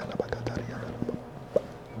Basurianda Bakatarianda la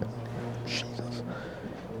Jesus.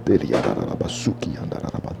 Derianda la Basuki and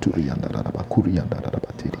la Baturianda la Bakurianda la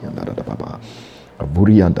Batirianda la Baba.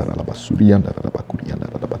 Avurianda la Basurianda la Bakurianda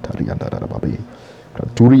la Batarianda la Babi.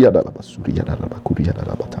 Turia da la basuria da la bakuria da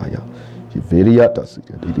la bataya. Jiveria da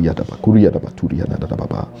siria da bakuria da baturia da la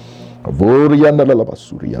baba. Avoria da la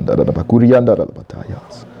basuria da la bakuria da la bataya.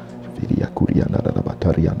 Jiveria kuria da la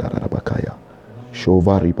bataria da la bakaya.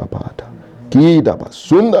 Shovari babata. Kida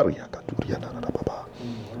basundaria katuria da la baba.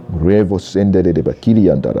 Revo sendere de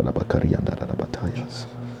bakiria da la bakaria da la bataya.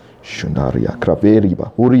 Shunaria kraveri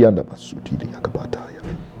bahuria da basutiria kabataya.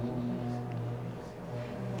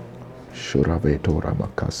 Shuraveto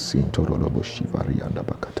Ramakasin Torolobo Shivarianda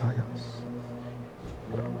Bakatayas.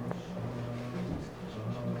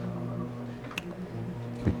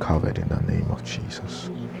 Be covered in the name of Jesus.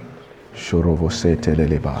 Shurovose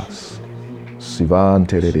Telebas. Sivan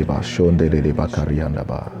Teleba Shonde Bakarianda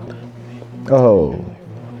Ba. Oh.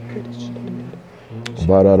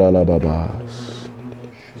 Barala Babas.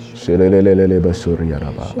 Shelele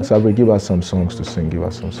Basuriana. So we give us some songs to sing. Give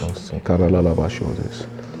us some songs to sing. Karala Bashodes.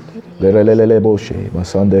 Lelelele boshe,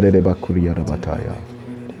 masandere de bakuria da bataya.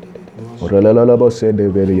 Orelele bose de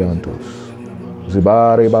veriantos.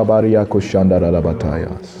 Zibari babaria koshandara la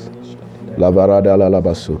batayas. Lavarada la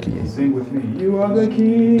basuki. Sing with me. You are the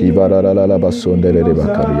king. Kivara la basondere de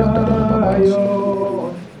bakaria da la babas.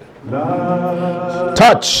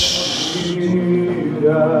 Touch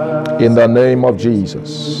in the name of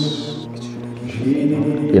Jesus.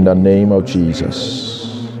 In the name of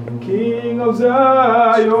Jesus. King of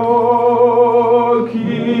Zion,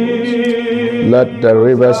 King. Let the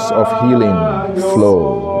rivers of healing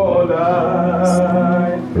flow.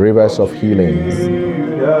 Rivers of healing.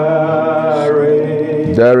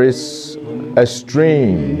 There is a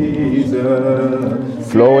stream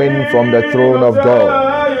flowing from the throne of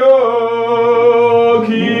God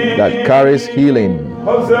that carries healing.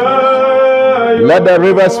 Let the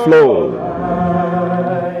rivers flow.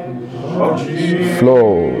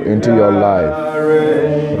 Flow into your life.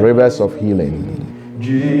 Rivers of healing.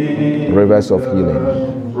 Rivers of healing.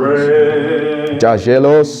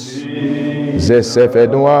 Jagelos,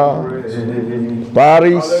 Zesefenua,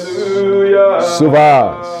 Paris,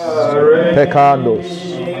 Suvas, Pecandos,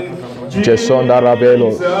 Jesonda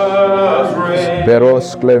Rabelos,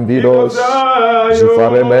 Veros Clenvidos,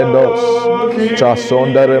 Zufaremendos,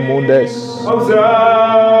 Chasonda Remundes,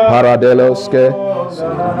 Paradeloske,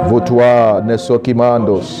 Vutua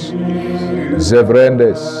Nesokimandos,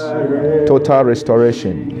 Zevrendes, total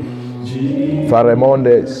restoration.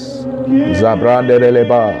 Faremondes, Zabrande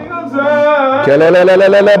Releba,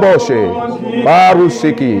 Kelelelelele Boshe,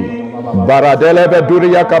 Barusiki, Baradele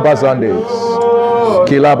Beduria Kabazandes,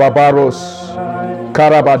 Kilababaros,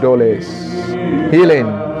 Karabadoles, healing,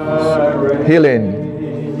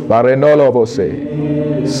 Barenolo Bose,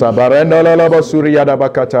 Sabarenolo Bosuriada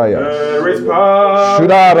Bakataya,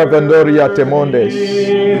 Shudara Vendoria Temondes,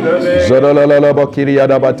 Zodololo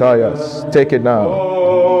Bokiriada Batayas. Take it now.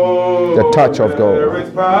 The touch of God.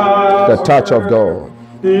 The touch of God.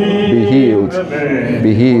 Be healed.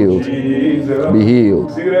 Be healed. Be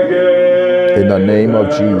healed. In the name of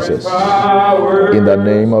Jesus. In the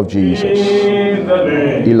name of Jesus.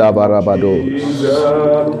 Ilabarabados.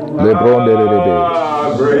 Lebron de Lebe.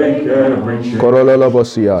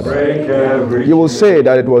 You will say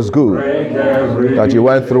that it was good that you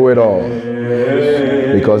went through it all,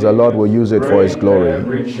 because the Lord will use it for His glory.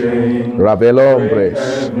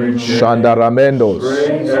 Ravelombres, Shandaramendos,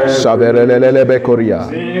 Saverelelebe Korea,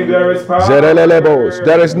 Zerelelebos.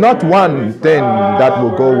 There is not one thing that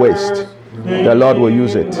will go waste. The Lord will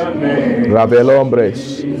use it.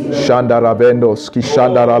 Ravelombres, Shandaravendos,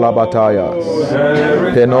 Kishandaralabatayas,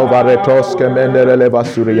 Penovaretos, Kemendereleva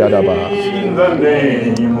Suriyadaba,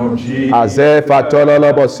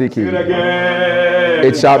 Azefatololobosiki.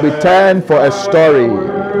 It shall be turned for a story.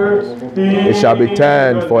 It shall be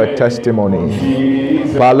turned for a testimony.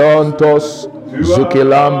 Palontos,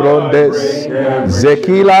 Zukilambrondes,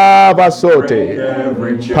 Zekila Vasote,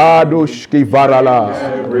 Padushki Varala,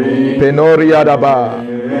 Penoria Daba,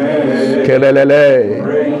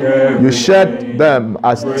 Kelelele. You shed them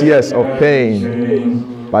as tears of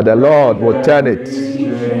pain, but the Lord will turn it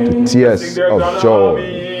to tears of joy,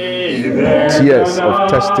 tears of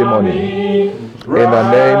testimony. In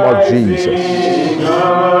the name of Jesus.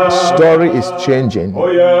 Story is changing.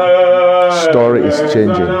 Story is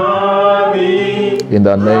changing. In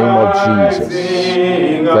the name of Jesus.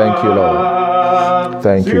 Thank you, Lord.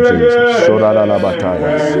 Thank you, Jesus. Shorala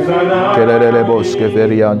batayas. Kelele boske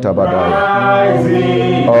verianta badaya.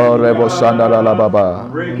 O rebosanda la baba.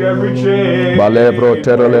 Balebro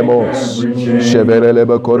terolemos. Cheverele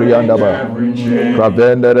bakorianda ba.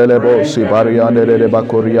 Kravendele bosi variande de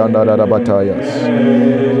bakorianda la batayas.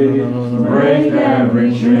 Break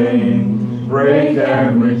every chain. Break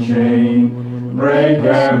every chain. Break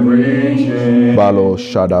every chain. Balo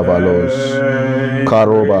Shadavalos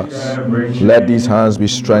Karobas. Let these hands be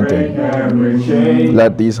strengthened.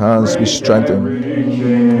 Let these hands be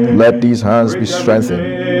strengthened. Let these hands be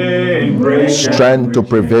strengthened. Strength to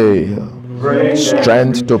prevail.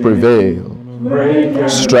 Strength to prevail.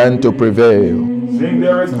 Strength to prevail.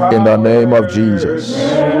 In the name of Jesus.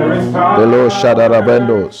 Belo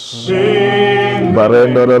Shadarabendos.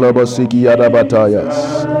 Barendo Lobosiki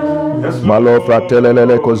Yadabatayas. Malo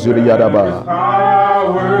fratelele kozuri yadaba.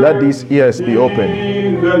 Let these ears be open.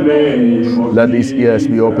 Let these ears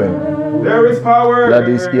be open. Let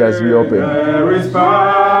these ears be open.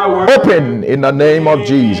 Open in the name of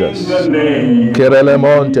Jesus.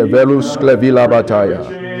 Kerelemonte velus clevila bataya.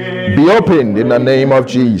 Be opened in the name of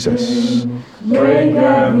Jesus.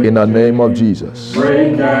 In the name of Jesus.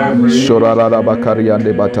 Shorarara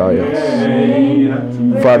bakariande batayas.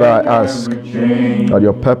 Father, I ask that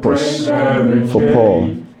your purpose for Paul,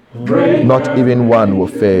 not even one will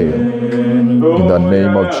fail. In the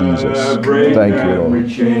name of Jesus. Thank you, Lord.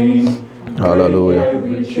 Hallelujah.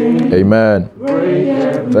 Amen.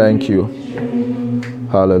 Thank you.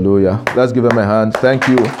 Hallelujah. Let's give him a hand. Thank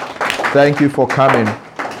you. Thank you for coming.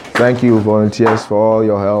 Thank you, volunteers, for all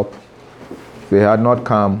your help. If they had not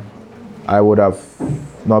come, I would have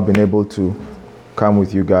not been able to come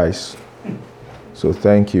with you guys. So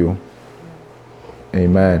thank you.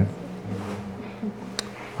 Amen.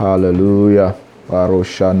 Hallelujah.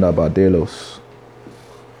 Paroshanda badelos.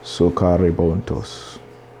 Sokaribontos.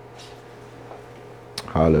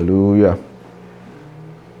 Hallelujah.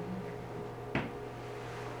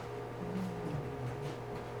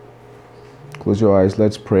 Close your eyes.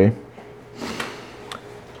 Let's pray.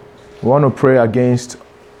 We want to pray against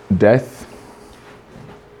death.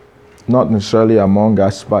 Not necessarily among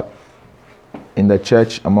us, but in the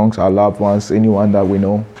church, amongst our loved ones, anyone that we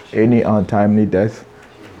know, any untimely death.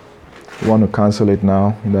 We want to cancel it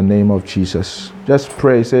now in the name of Jesus. Just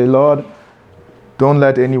pray. Say, Lord, don't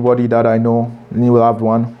let anybody that I know, any loved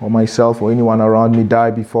one, or myself, or anyone around me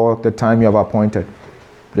die before the time you have appointed.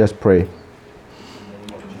 Just pray.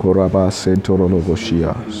 Koraba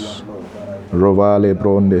sentorologoshias. Rovale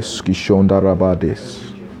brondes kishonda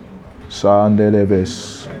rabades.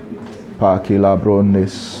 Sandeleves. Pakila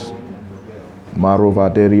brondes.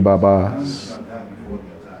 Marovaderi babas.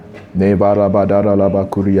 Nebarabadara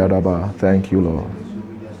labakuriadaba. Thank you, Lord.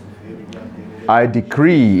 I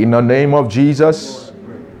decree in the name of Jesus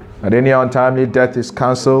that any untimely death is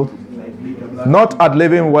cancelled. Not at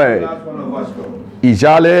living word.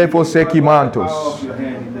 Ijale poseki mantos.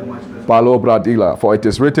 Palobradila. For it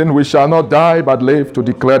is written, we shall not die but live to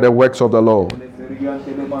declare the works of the Lord.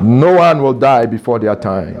 No one will die before their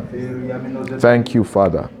time. Thank you,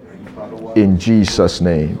 Father. In Jesus'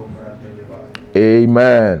 name.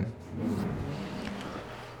 Amen.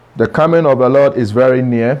 The coming of the Lord is very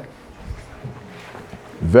near.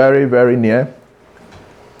 Very, very near.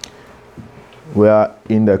 We are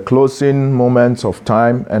in the closing moments of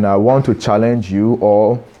time, and I want to challenge you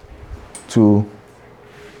all to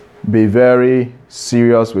be very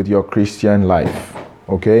serious with your Christian life.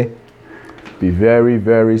 Okay? Be very,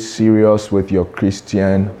 very serious with your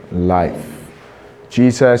Christian life.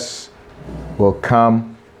 Jesus will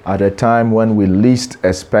come at a time when we least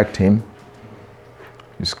expect him.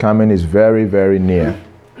 His coming is very, very near.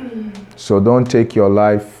 So don't take your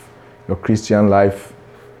life, your Christian life,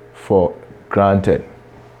 for granted.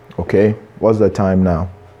 Okay? What's the time now?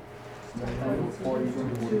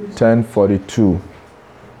 10:42.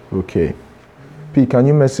 Okay. P, can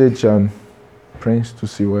you message Prince to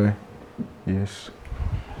see where he is?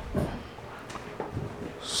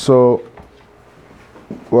 So,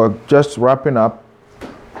 we're just wrapping up.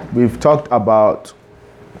 We've talked about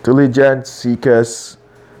diligent seekers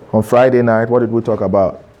on Friday night. What did we talk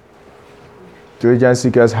about? Diligent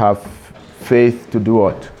seekers have faith to do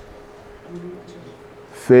what?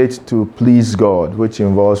 Faith to please God, which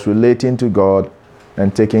involves relating to God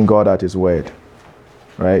and taking God at his word.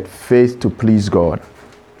 Right? Faith to please God.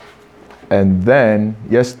 And then,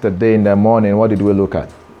 yesterday in the morning, what did we look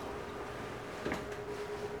at?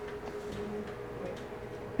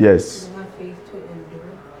 Yes.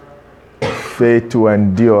 Faith to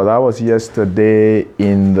endure. That was yesterday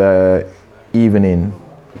in the evening.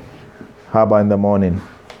 How about in the morning?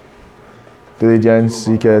 Diligent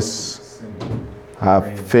seekers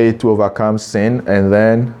have faith to overcome sin, and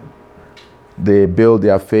then they build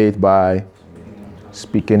their faith by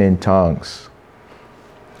speaking in tongues.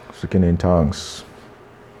 Speaking in tongues.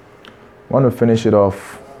 I want to finish it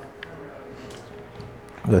off.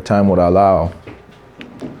 The time would allow.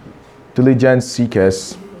 Diligent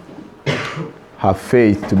seekers have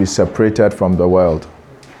faith to be separated from the world.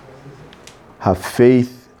 Have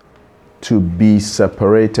faith to be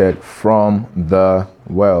separated from the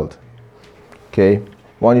world. Okay? I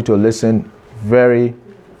want you to listen very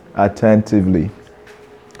attentively.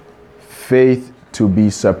 Faith to be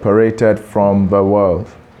separated from the world.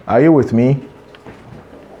 Are you with me?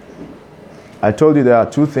 I told you there are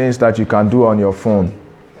two things that you can do on your phone.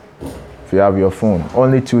 If you have your phone,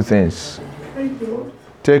 only two things.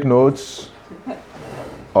 Take notes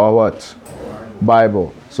or what?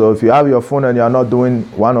 Bible. So if you have your phone and you are not doing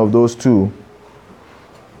one of those two,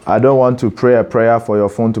 I don't want to pray a prayer for your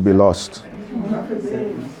phone to be lost.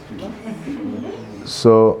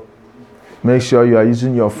 So make sure you are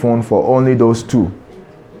using your phone for only those two.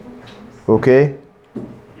 Okay?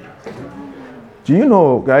 Do you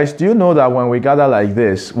know, guys, do you know that when we gather like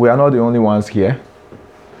this, we are not the only ones here?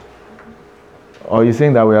 Or you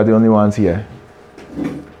think that we are the only ones here?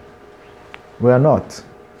 We are not.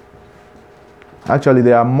 Actually,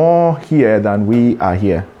 there are more here than we are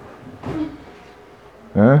here.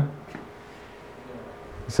 Huh?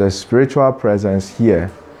 It's a spiritual presence here.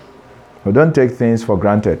 So don't take things for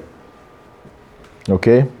granted.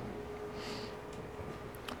 Okay?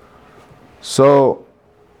 So,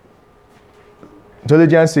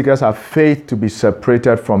 diligent seekers have faith to be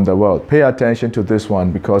separated from the world. Pay attention to this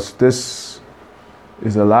one, because this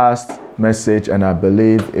is the last message, and I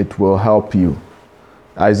believe it will help you.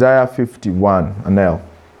 Isaiah 51, Anel.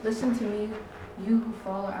 Listen to me, you who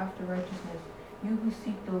follow after righteousness, you who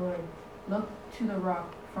seek the Lord. Look to the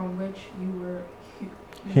rock from which you were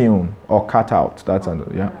Hewn or cut out. That's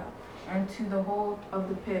and to the hole of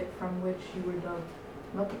the pit from which you were dug.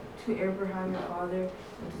 Look to Abraham your father and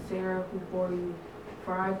to Sarah who bore you,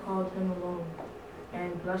 for I called him alone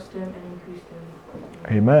and blessed him and increased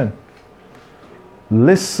him. Amen.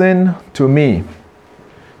 Listen to me.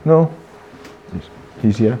 No,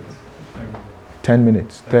 he's here. 10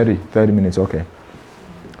 minutes, 30 minutes, okay.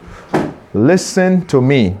 Listen to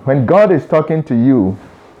me. When God is talking to you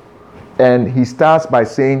and he starts by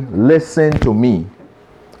saying, listen to me,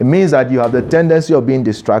 it means that you have the tendency of being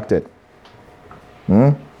distracted.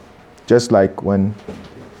 Just like when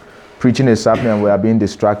preaching is happening and we are being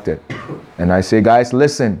distracted. And I say, guys,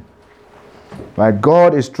 listen. Right?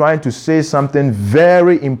 God is trying to say something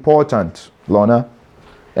very important, Lorna.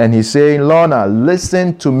 And he's saying, Lorna,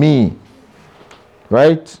 listen to me.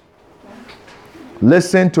 Right?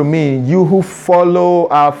 Listen to me, you who follow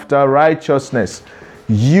after righteousness.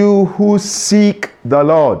 You who seek the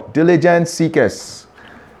Lord, diligent seekers.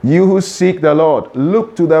 You who seek the Lord,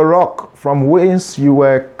 look to the rock from whence you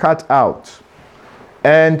were cut out,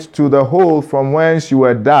 and to the hole from whence you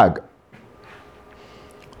were dug.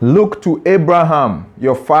 Look to Abraham,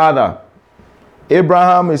 your father.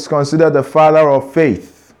 Abraham is considered the father of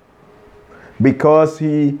faith because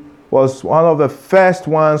he was one of the first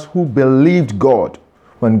ones who believed God.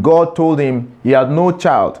 When God told him he had no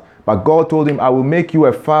child, but God told him, I will make you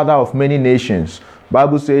a father of many nations.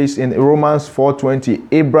 Bible says in Romans 4:20,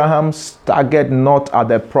 Abraham staggered not at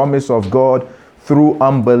the promise of God through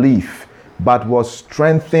unbelief, but was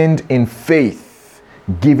strengthened in faith,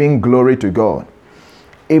 giving glory to God.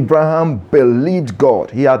 Abraham believed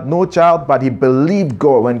God. He had no child, but he believed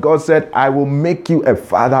God when God said, I will make you a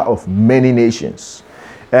father of many nations.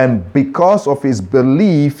 And because of his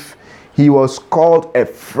belief, he was called a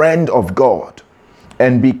friend of God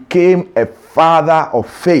and became a father of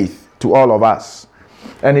faith to all of us.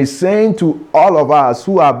 And he's saying to all of us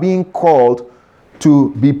who are being called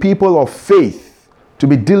to be people of faith, to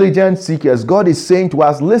be diligent seekers, God is saying to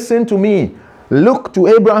us, listen to me. Look to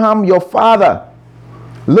Abraham, your father.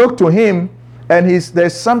 Look to him. And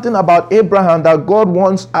there's something about Abraham that God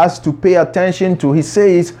wants us to pay attention to. He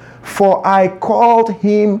says, for I called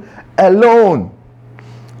him alone.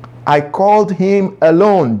 I called him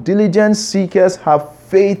alone. Diligent seekers have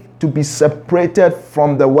faith to be separated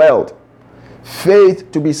from the world.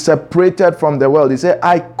 Faith to be separated from the world. He said,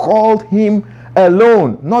 I called him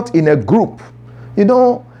alone, not in a group. You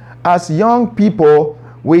know, as young people,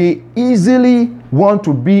 we easily want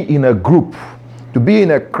to be in a group, to be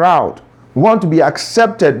in a crowd. We want to be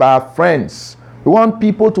accepted by our friends. We want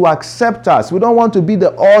people to accept us. We don't want to be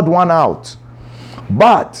the odd one out.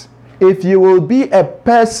 But if you will be a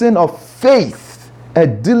person of faith, a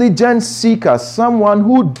diligent seeker, someone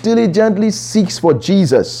who diligently seeks for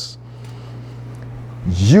Jesus,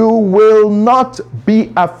 you will not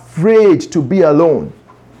be afraid to be alone.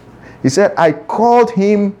 He said, I called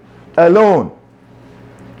him alone.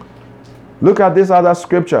 Look at this other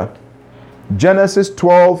scripture. Genesis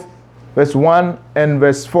 12, verse 1 and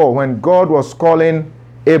verse 4. When God was calling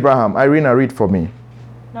Abraham. Irina, read for me.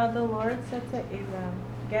 Now the Lord said to Abraham,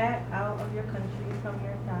 get out of your country, from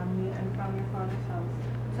your family, and from your father's house,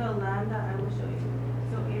 to a land that I will show you.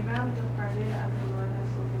 So Abraham departed as the Lord had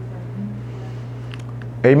spoken to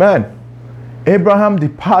him. Amen. Abraham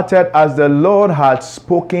departed as the Lord had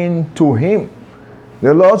spoken to him.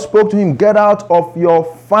 The Lord spoke to him, get out of your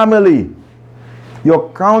family, your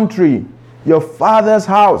country, your father's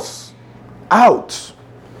house. Out.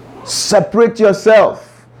 Separate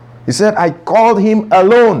yourself. He said, I called him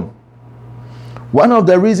alone. One of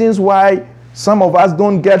the reasons why some of us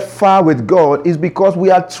don't get far with God is because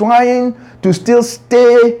we are trying to still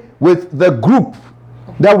stay with the group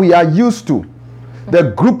that we are used to,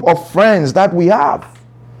 the group of friends that we have.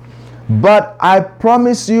 But I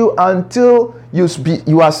promise you, until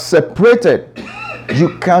you are separated,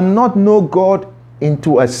 you cannot know God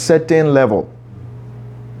into a certain level.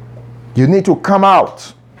 You need to come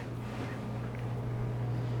out.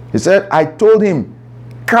 He said, I told him,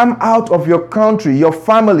 come out of your country, your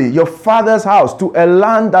family, your father's house, to a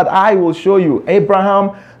land that I will show you.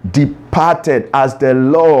 Abraham departed as the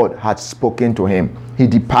Lord had spoken to him. He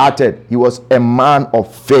departed. He was a man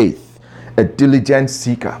of faith, a diligent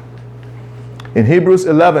seeker. In Hebrews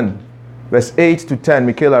 11, verse 8 to 10,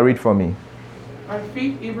 Michaela, read for me. By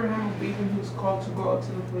faith, Abraham obeyed when he was called to go out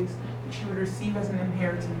to the place which he would receive as an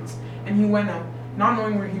inheritance. And he went out, not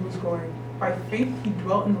knowing where he was going. By faith he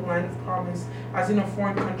dwelt in the land of promise, as in a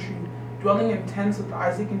foreign country, dwelling in tents with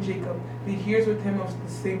Isaac and Jacob, the heirs with him of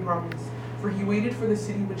the same promise. For he waited for the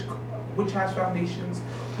city which has foundations,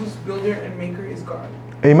 whose builder and maker is God.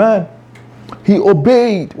 Amen. He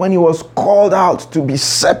obeyed when he was called out to be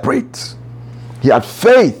separate. He had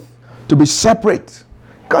faith to be separate.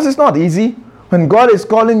 Because it's not easy. When God is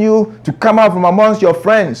calling you to come out from amongst your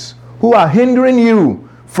friends who are hindering you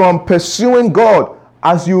from pursuing God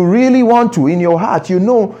as you really want to in your heart. You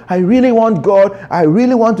know, I really want God. I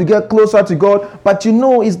really want to get closer to God. But you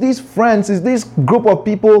know, it's these friends, it's this group of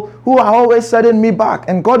people who are always setting me back.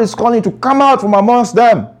 And God is calling you to come out from amongst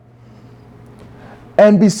them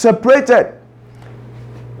and be separated.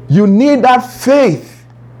 You need that faith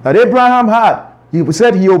that Abraham had. He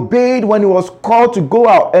said he obeyed when he was called to go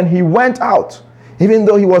out, and he went out, even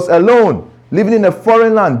though he was alone, living in a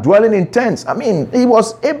foreign land, dwelling in tents. I mean,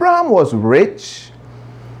 Abraham was rich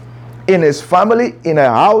in his family, in a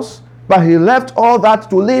house, but he left all that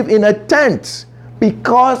to live in a tent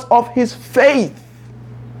because of his faith.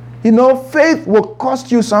 You know, faith will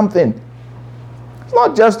cost you something. It's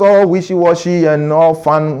not just all wishy-washy and all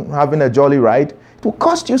fun, having a jolly ride. It will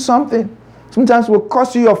cost you something. Sometimes it will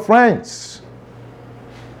cost you your friends.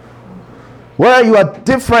 Where you are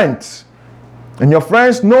different and your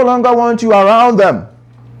friends no longer want you around them.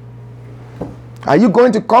 Are you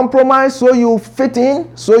going to compromise so you fit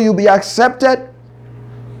in, so you'll be accepted?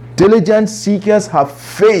 Diligent seekers have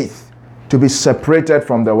faith to be separated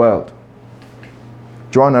from the world.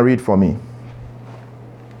 John, read for me.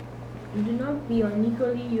 Do not be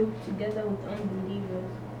unequally yoked together with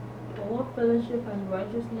unbelievers. For what fellowship has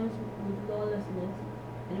righteousness with lawlessness?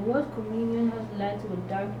 And what communion has light with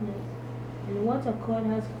darkness? And what accord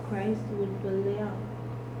has Christ with Belial?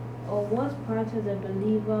 Or what part has a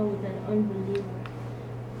believer with an unbeliever?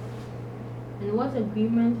 And what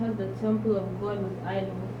agreement has the temple of God with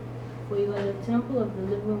idols? For you are the temple of the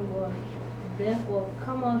living God. Therefore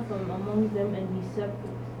come out from among them and be separate,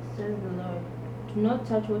 says the Lord. Do not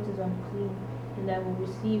touch what is unclean, and I will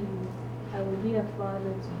receive you. I will be a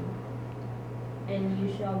father to you, and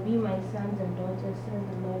you shall be my sons and daughters, says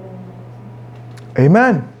the Lord Almighty.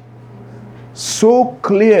 Amen. So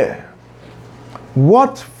clear.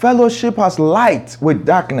 What fellowship has light with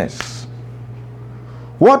darkness?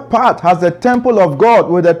 What part has the temple of God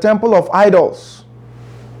with the temple of idols?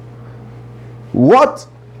 What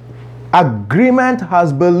agreement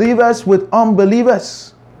has believers with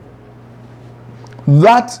unbelievers?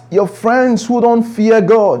 That your friends who don't fear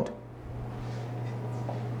God,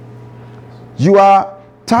 you are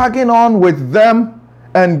tagging on with them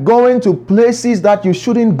and going to places that you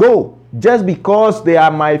shouldn't go. Just because they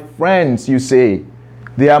are my friends, you say.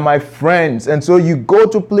 They are my friends. And so you go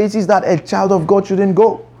to places that a child of God shouldn't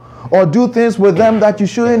go. Or do things with them that you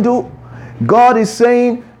shouldn't do. God is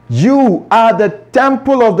saying, you are the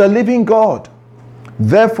temple of the living God.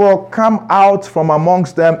 Therefore, come out from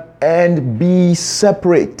amongst them and be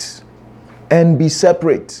separate. And be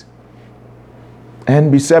separate.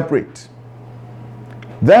 And be separate.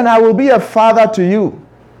 Then I will be a father to you.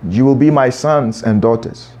 You will be my sons and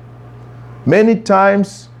daughters. Many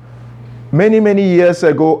times, many years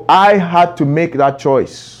ago, I had to make that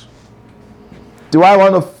choice. Do I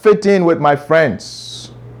want to fit in with my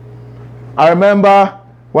friends? I remember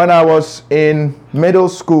when I was in middle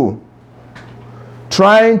school,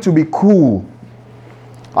 trying to be cool.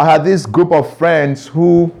 I had this group of friends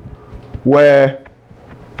who were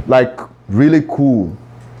like really cool.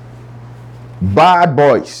 Bad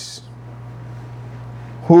boys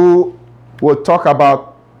who would talk about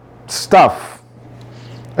stuff.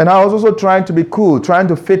 And I was also trying to be cool, trying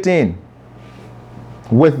to fit in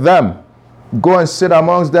with them. Go and sit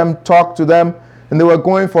amongst them, talk to them. And they were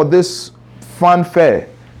going for this fun fair.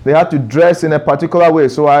 They had to dress in a particular way.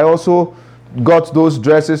 So I also got those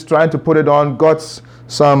dresses, trying to put it on, got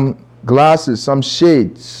some glasses, some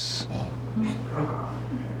shades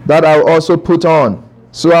that I'll also put on.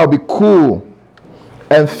 So I'll be cool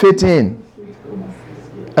and fit in.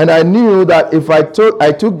 And I knew that if I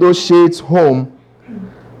took those shades home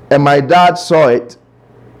and my dad saw it,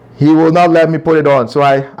 he will not let me put it on. So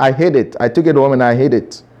I hid it. I took it home and I hid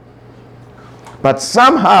it. But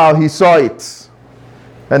somehow he saw it.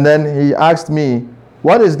 And then he asked me,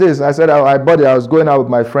 what is this? I said, I bought it. I was going out with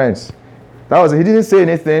my friends. That was it. He didn't say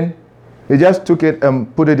anything. He just took it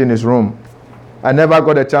and put it in his room. I never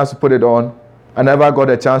got a chance to put it on. I never got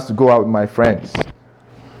a chance to go out with my friends.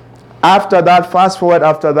 After that, fast forward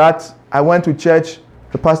after that, I went to church.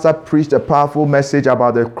 The pastor preached a powerful message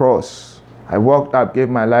about the cross. I walked up, gave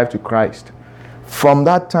my life to Christ. From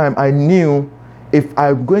that time, I knew if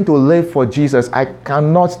I'm going to live for Jesus, I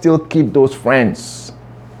cannot still keep those friends.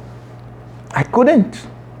 I couldn't.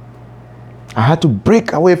 I had to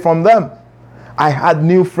break away from them. I had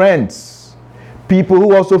new friends. People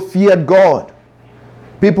who also feared God.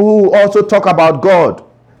 People who also talk about God.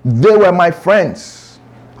 They were my friends.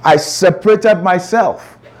 I separated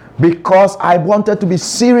myself because I wanted to be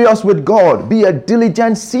serious with God, be a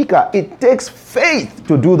diligent seeker. It takes faith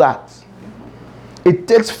to do that. It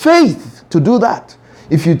takes faith to do that.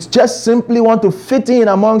 If you just simply want to fit in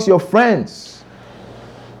amongst your friends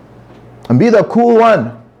and be the cool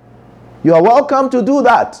one, you are welcome to do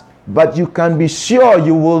that. But you can be sure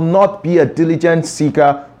you will not be a diligent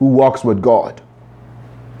seeker who walks with God.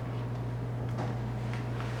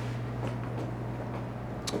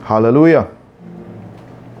 Hallelujah.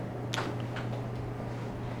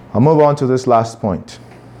 I'll move on to this last point.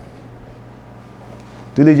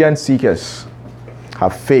 Diligent seekers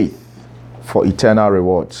have faith for eternal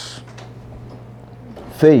rewards.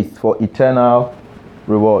 Faith for eternal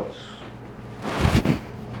rewards.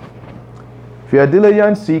 If you're a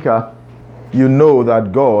diligent seeker, you know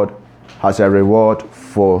that God has a reward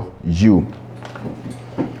for you.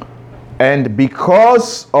 And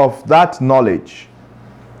because of that knowledge,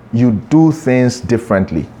 you do things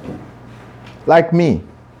differently. Like me,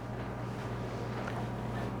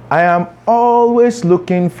 I am always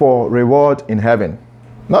looking for reward in heaven.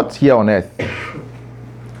 Not here on earth.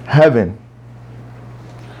 Heaven.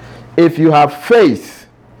 If you have faith,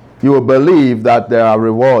 you will believe that there are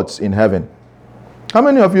rewards in heaven. How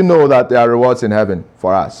many of you know that there are rewards in heaven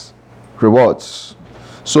for us? Rewards.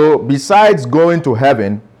 So besides going to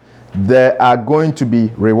heaven, there are going to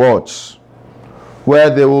be rewards where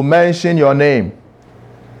they will mention your name.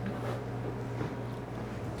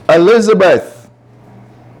 Elizabeth,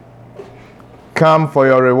 come for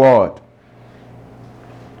your reward.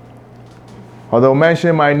 Or they'll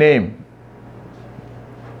mention my name.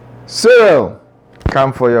 Cyril,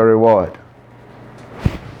 come for your reward.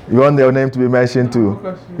 You want their name to be mentioned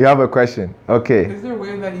too? You have a question? Okay. Is there a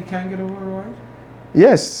way that you can get a reward?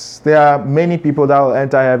 Yes, there are many people that will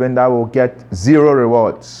enter heaven that will get 0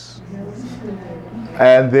 rewards.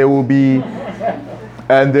 And they will be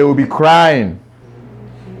crying.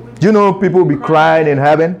 Do you know people will be crying in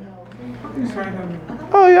heaven?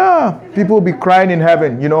 Oh yeah, people will be crying in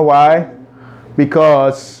heaven. You know why?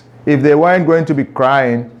 Because if they weren't going to be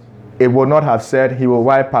crying, it would not have said he will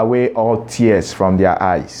wipe away all tears from their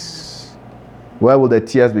eyes. Where will the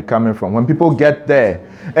tears be coming from? When people get there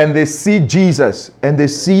and they see Jesus and they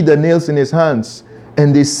see the nails in his hands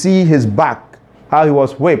and they see his back, how he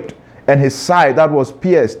was whipped, and his side that was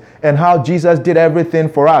pierced, and how Jesus did everything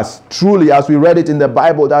for us. Truly, as we read it in the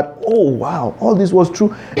Bible, that, oh wow, all this was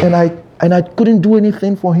true, and I couldn't do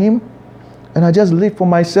anything for him, and I just lived for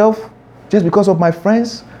myself just because of my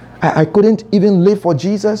friends. I couldn't even live for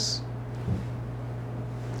Jesus.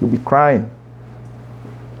 You'll be crying.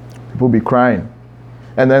 People will be crying.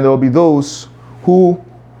 And then there will be those who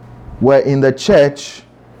were in the church,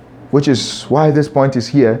 which is why this point is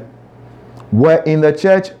here, were in the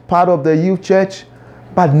church, part of the youth church,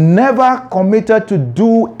 but never committed to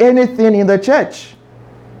do anything in the church.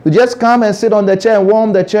 You just come and sit on the chair and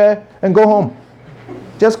warm the chair and go home.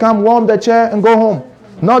 Just come, warm the chair and go home.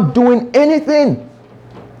 Not doing anything.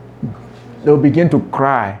 They'll begin to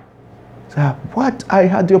cry. Say, what? I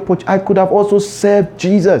had the opportunity. I could have also served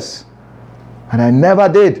Jesus. And I never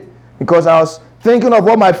did. Because I was thinking of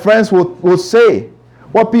what my friends would say.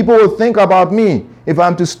 What people would think about me. If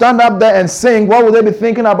I'm to stand up there and sing, what would they be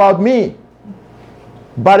thinking about me?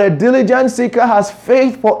 But a diligent seeker has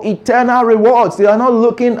faith for eternal rewards. They are not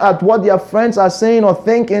looking at what their friends are saying or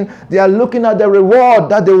thinking. They are looking at the reward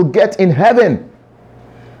that they will get in heaven.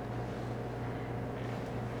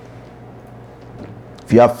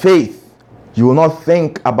 If you have faith, you will not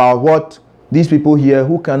think about what these people here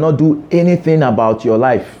who cannot do anything about your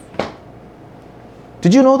life.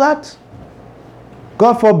 Did you know that?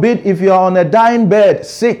 God forbid, if you are on a dying bed,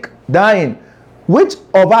 sick, dying, which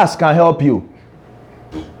of us can help you?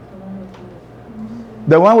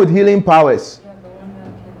 The one with healing powers.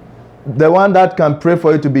 The one that can pray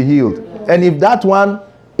for you to be healed. And if that one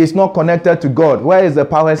is not connected to God, where is the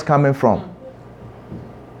powers coming from?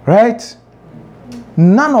 Right?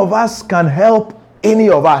 None of us can help any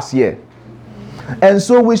of us here. And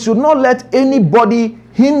so we should not let anybody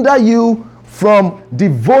hinder you from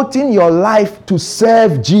devoting your life to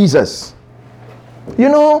serve Jesus. You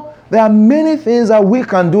know, there are many things that we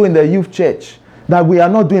can do in the youth church that we are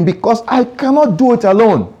not doing because I cannot do it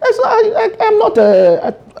alone. I'm not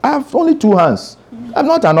I have only 2 hands. I'm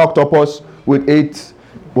not an octopus with 8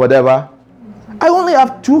 whatever. I only only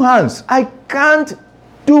have 2 hands. I can't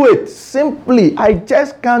do it. Simply, I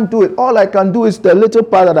just can't do it. All I can do is the little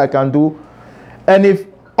part that I can do. And if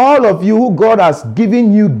all of you who God has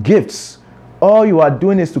given you gifts, all you are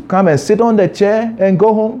doing is to come and sit on the chair and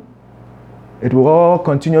go home, it will all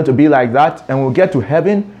continue to be like that, and we'll get to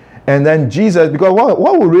heaven. And then Jesus, because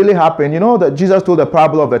what will really happen, you know that Jesus told the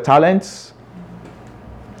parable of the talents?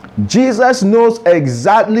 Jesus knows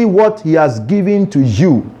exactly what he has given to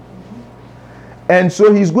you. And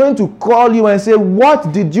so he's going to call you and say,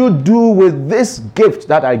 what did you do with this gift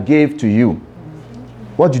that I gave to you?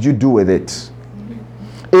 What did you do with it?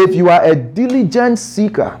 If you are a diligent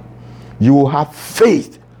seeker, you will have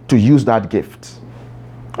faith to use that gift.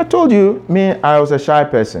 I told you, I was a shy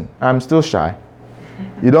person. I'm still shy.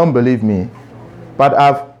 You don't believe me. But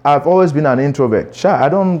I've always been an introvert. Shy. I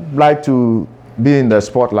don't like to be in the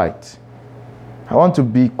spotlight. I want to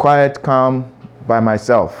be quiet, calm by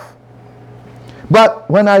myself. But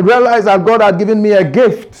when I realized that God had given me a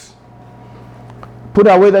gift, put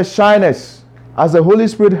away the shyness as the Holy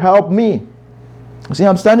Spirit helped me. See,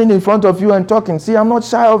 I'm standing in front of you and talking. See, I'm not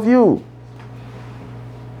shy of you.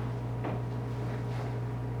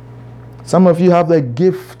 Some of you have the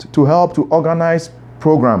gift to help to organize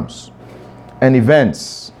programs and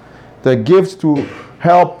events. The gift to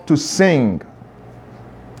help to sing,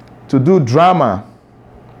 to do drama,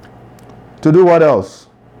 to do what else?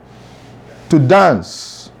 To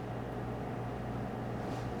dance.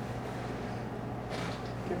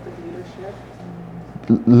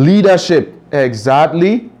 Leadership,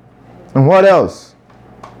 exactly. And what else?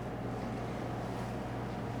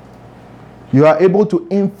 You are able to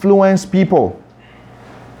influence people.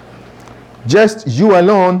 Just you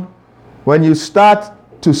alone, when you start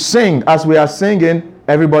to sing, as we are singing,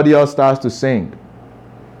 everybody else starts to sing.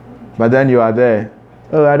 But then you are there.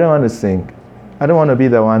 Oh, I don't want to sing. I don't want to be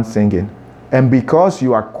the one singing. And because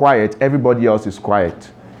you are quiet, everybody else is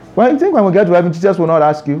quiet. Well, you think when we get to heaven, Jesus will not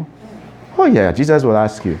ask you? Oh yeah, Jesus will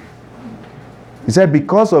ask you. He said,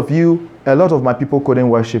 because of you, a lot of my people couldn't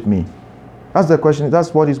worship me. That's the question.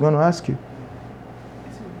 That's what he's going to ask you.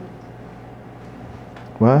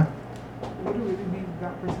 What? Would it really be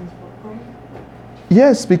that person's fault?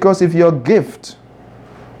 Yes, because if your gift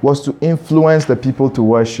was to influence the people to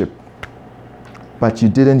worship, but you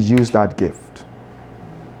didn't use that gift.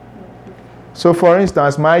 So for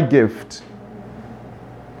instance, my gift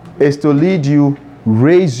is to lead you,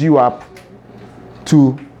 raise you up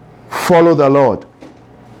to follow the Lord.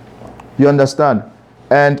 You understand?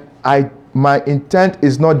 And my intent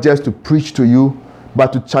is not just to preach to you,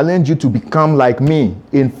 but to challenge you to become like me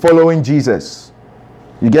in following Jesus.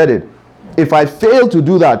 You get it? If I fail to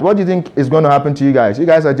do that, what do you think is going to happen to you guys? You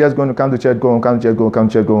guys are just going to come to church, go home, come to church, go home, come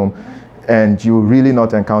to church, go home, and you will really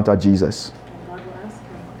not encounter Jesus.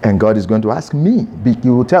 And God is going to ask me.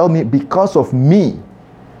 You will tell me, because of me,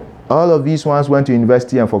 all of these ones went to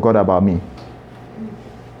university and forgot about me.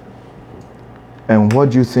 And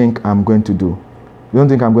what do you think I'm going to do? You don't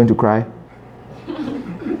think I'm going to cry?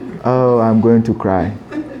 Oh, I'm going to cry.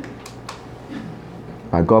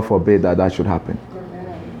 But God forbid that should happen.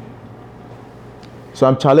 So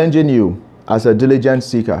I'm challenging you as a diligent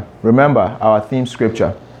seeker. Remember our theme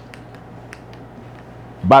scripture.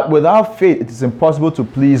 But without faith, it is impossible to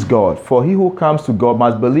please God. For he who comes to God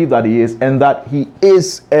must believe that he is, and that he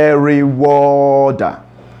is a rewarder.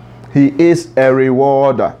 He is a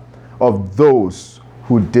rewarder of those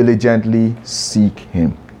who diligently seek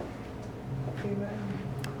him.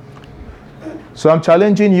 So I'm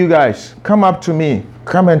challenging you guys. Come up to me.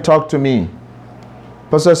 Come and talk to me.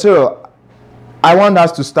 Pastor Cyril, I want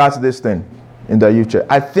us to start this thing in the youth church.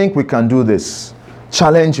 I think we can do this.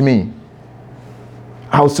 Challenge me.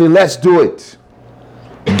 I'll say, let's do it.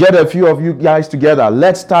 Get a few of you guys together.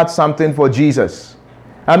 Let's start something for Jesus.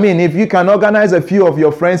 I mean, if you can organize a few of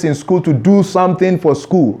your friends in school to do something for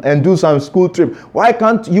school and do some school trip, why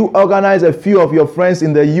can't you organize a few of your friends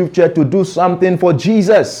in the youth church to do something for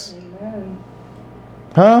Jesus?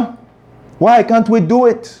 Huh? Why can't we do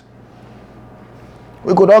it?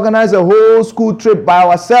 We could organize a whole school trip by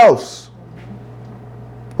ourselves.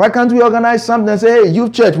 Why can't we organize something and say, hey,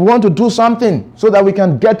 youth church, we want to do something so that we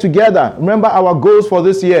can get together. Remember our goals for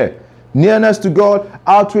this year. Nearness to God,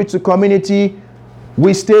 outreach to community.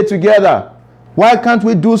 We stay together. Why can't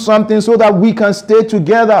we do something so that we can stay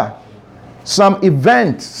together? Some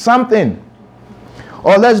event, something.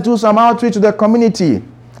 Or let's do some outreach to the community.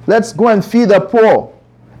 Let's go and feed the poor.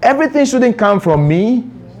 Everything shouldn't come from me.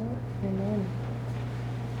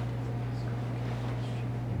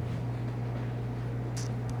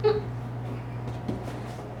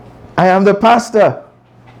 I am the pastor.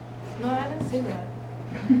 No, I didn't say that.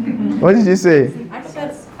 What did you say? I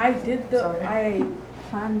I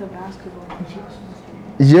planned the basketball.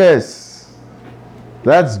 Yes.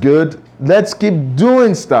 That's good. Let's keep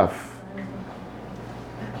doing stuff.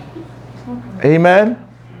 Amen.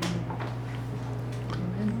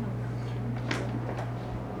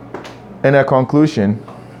 In a conclusion,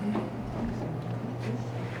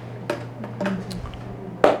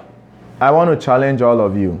 I want to challenge all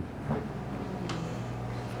of you.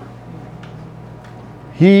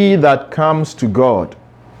 He that comes to God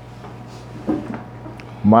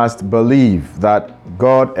must believe that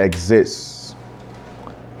God exists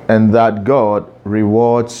and that God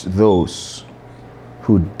rewards those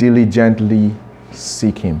who diligently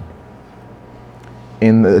seek Him.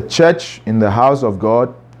 In the church, in the house of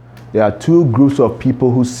God, there are two groups of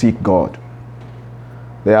people who seek God.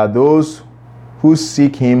 There are those who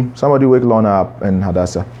seek Him. Somebody wake Lorna up and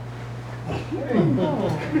Hadassah.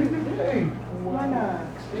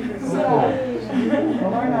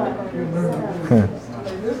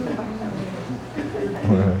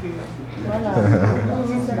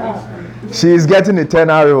 She is getting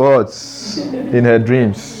eternal rewards in her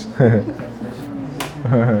dreams.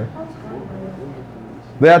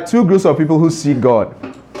 There are two groups of people who seek God.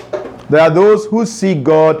 There are those who seek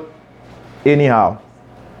God anyhow,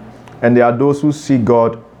 and there are those who seek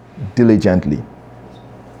God diligently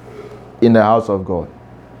in the house of God.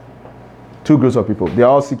 Two groups of people. They are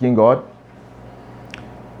all seeking God.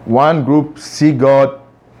 One group seek God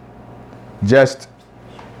just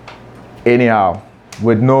anyhow,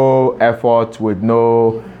 with no effort, with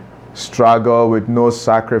no struggle, with no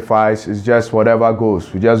sacrifice. It's just whatever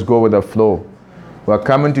goes. We just go with the flow. We're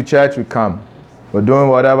coming to church, we come. We're doing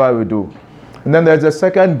whatever we do. And then there's a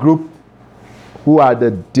second group who are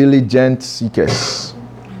the diligent seekers.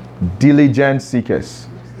 Diligent seekers.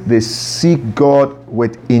 They seek God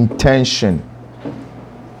with intention.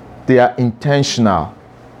 They are intentional.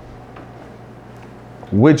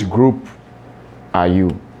 Which group are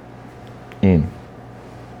you in?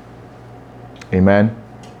 Amen.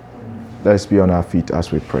 Let's be on our feet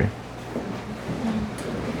as we pray.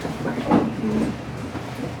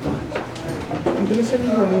 I'm gonna send you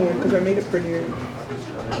one more because I made it prettier.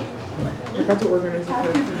 I got to organize it.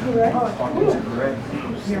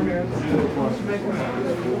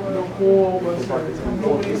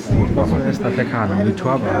 Esta pecado di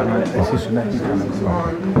tua barra e si sono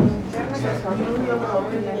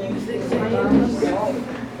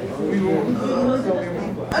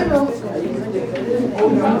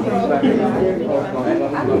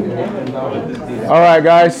All right,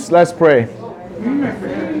 guys, let's pray.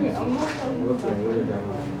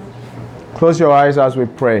 Close your eyes as we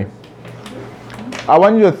pray. I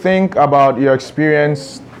want you to think about your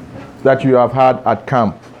experience that you have had at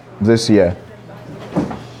camp this year.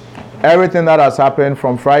 Everything that has happened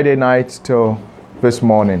from Friday night till this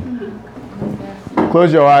morning.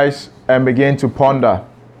 Close your eyes and begin to ponder,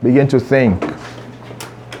 begin to think.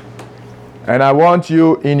 And I want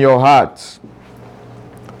you in your heart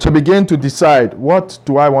to begin to decide, what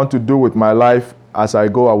do I want to do with my life as I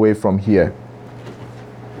go away from here?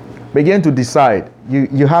 Begin to decide.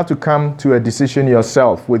 You have to come to a decision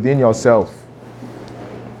yourself, within yourself.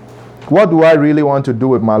 What do I really want to do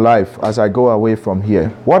with my life as I go away from here?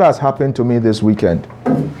 What has happened to me this weekend?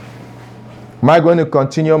 Am I going to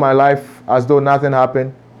continue my life as though nothing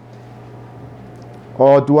happened?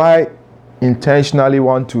 Or do I intentionally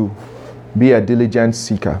want to be a diligent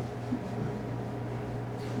seeker?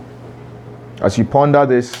 As you ponder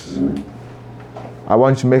this, I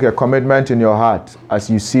want you to make a commitment in your heart as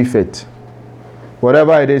you see fit.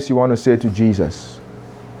 Whatever it is you want to say to Jesus,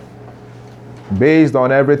 based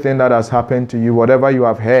on everything that has happened to you, whatever you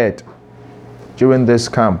have heard during this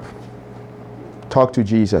camp, talk to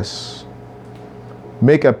Jesus.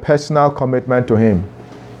 Make a personal commitment to Him.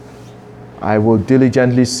 I will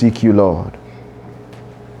diligently seek you, Lord.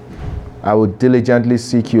 I will diligently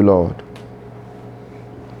seek you, Lord.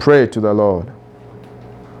 Pray to the Lord.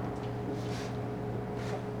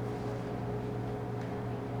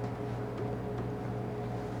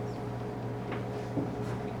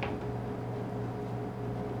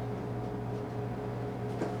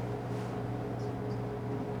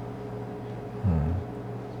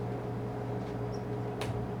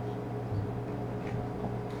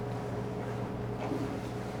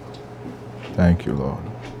 Thank you, Lord.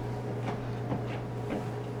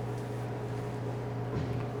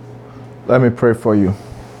 Let me pray for you.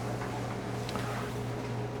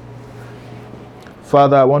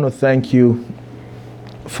 Father, I want to thank you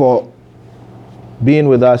for being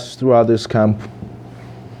with us throughout this camp.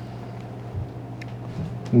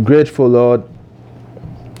 I'm grateful, Lord.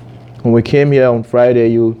 When we came here on Friday,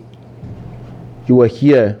 you you were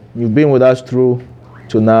here. You've been with us through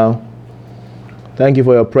to now. Thank you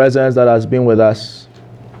for your presence that has been with us.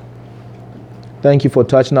 Thank you for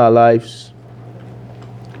touching our lives.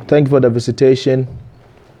 Thank you for the visitation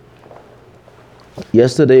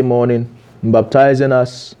yesterday morning, baptizing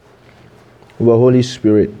us with the Holy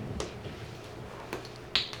Spirit.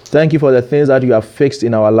 Thank you for the things that you have fixed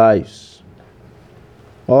in our lives.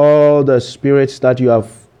 All the spirits that you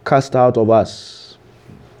have cast out of us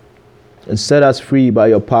and set us free by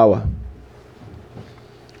your power.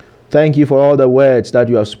 Thank you for all the words that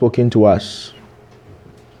you have spoken to us.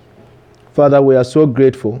 Father, we are so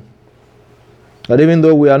grateful that even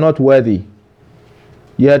though we are not worthy,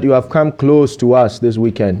 yet you have come close to us this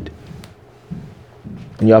weekend.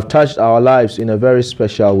 And you have touched our lives in a very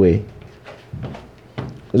special way.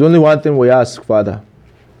 There's only one thing we ask, Father,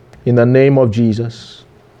 in the name of Jesus.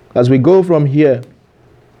 As we go from here,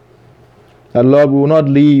 that Lord, we will not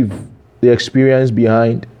leave the experience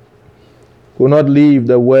behind. We will not leave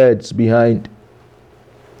the words behind.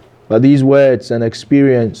 But these words and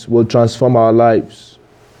experience will transform our lives.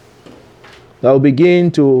 That we'll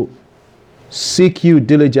begin to seek you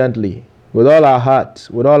diligently with all our heart,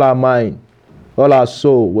 with all our mind, all our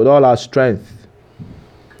soul, with all our strength,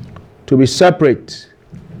 to be separate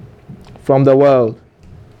from the world,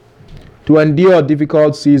 to endure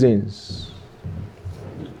difficult seasons,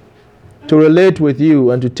 to relate with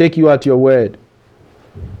you and to take you at your word.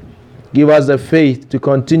 Give us the faith to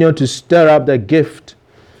continue to stir up the gift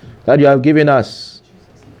that you have given us,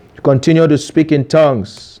 to continue to speak in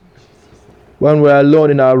tongues when we're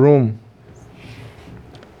alone in our room.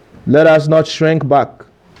 Let us not shrink back,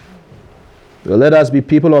 but let us be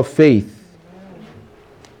people of faith,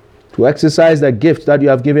 to exercise the gift that you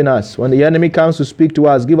have given us. When the enemy comes to speak to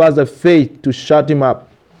us, give us the faith to shut him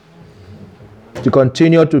up, to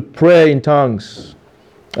continue to pray in tongues.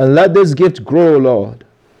 And let this gift grow, Lord,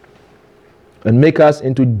 and make us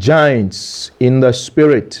into giants in the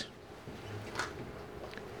Spirit.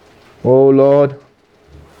 Oh Lord,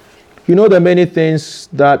 you know the many things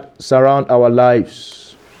that surround our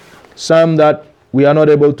lives, some that we are not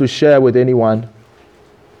able to share with anyone.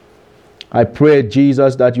 I pray,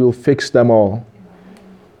 Jesus, that you'll fix them all.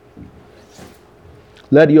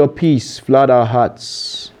 Let your peace flood our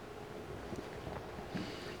hearts.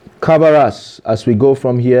 Cover us as we go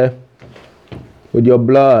from here with your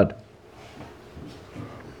blood.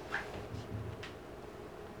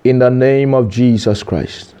 In the name of Jesus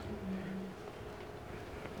Christ.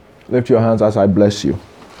 Lift your hands as I bless you.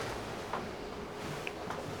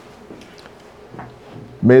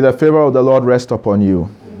 May the favor of the Lord rest upon you.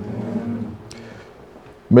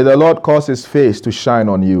 May the Lord cause his face to shine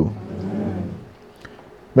on you.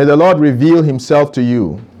 May the Lord reveal himself to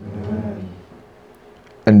you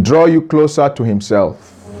and draw you closer to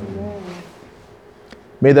himself.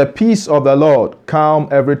 May the peace of the Lord calm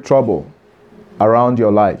every trouble around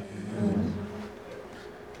your life.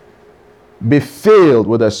 Be filled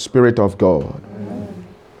with the Spirit of God.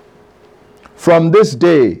 From this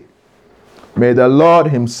day, may the Lord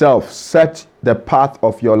himself set the path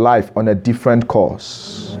of your life on a different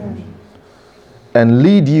course and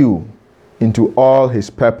lead you into all his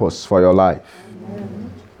purpose for your life.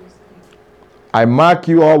 I mark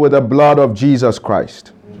you all with the blood of Jesus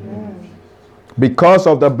Christ. Because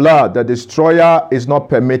of the blood, the destroyer is not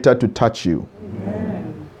permitted to touch you.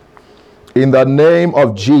 In the name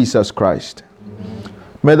of Jesus Christ.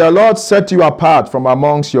 May the Lord set you apart from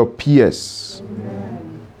amongst your peers.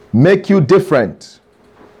 Make you different.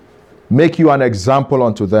 Make you an example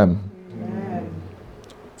unto them.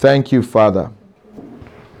 Thank you, Father.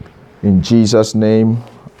 In Jesus' name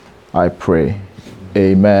I pray.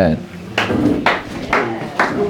 Amen.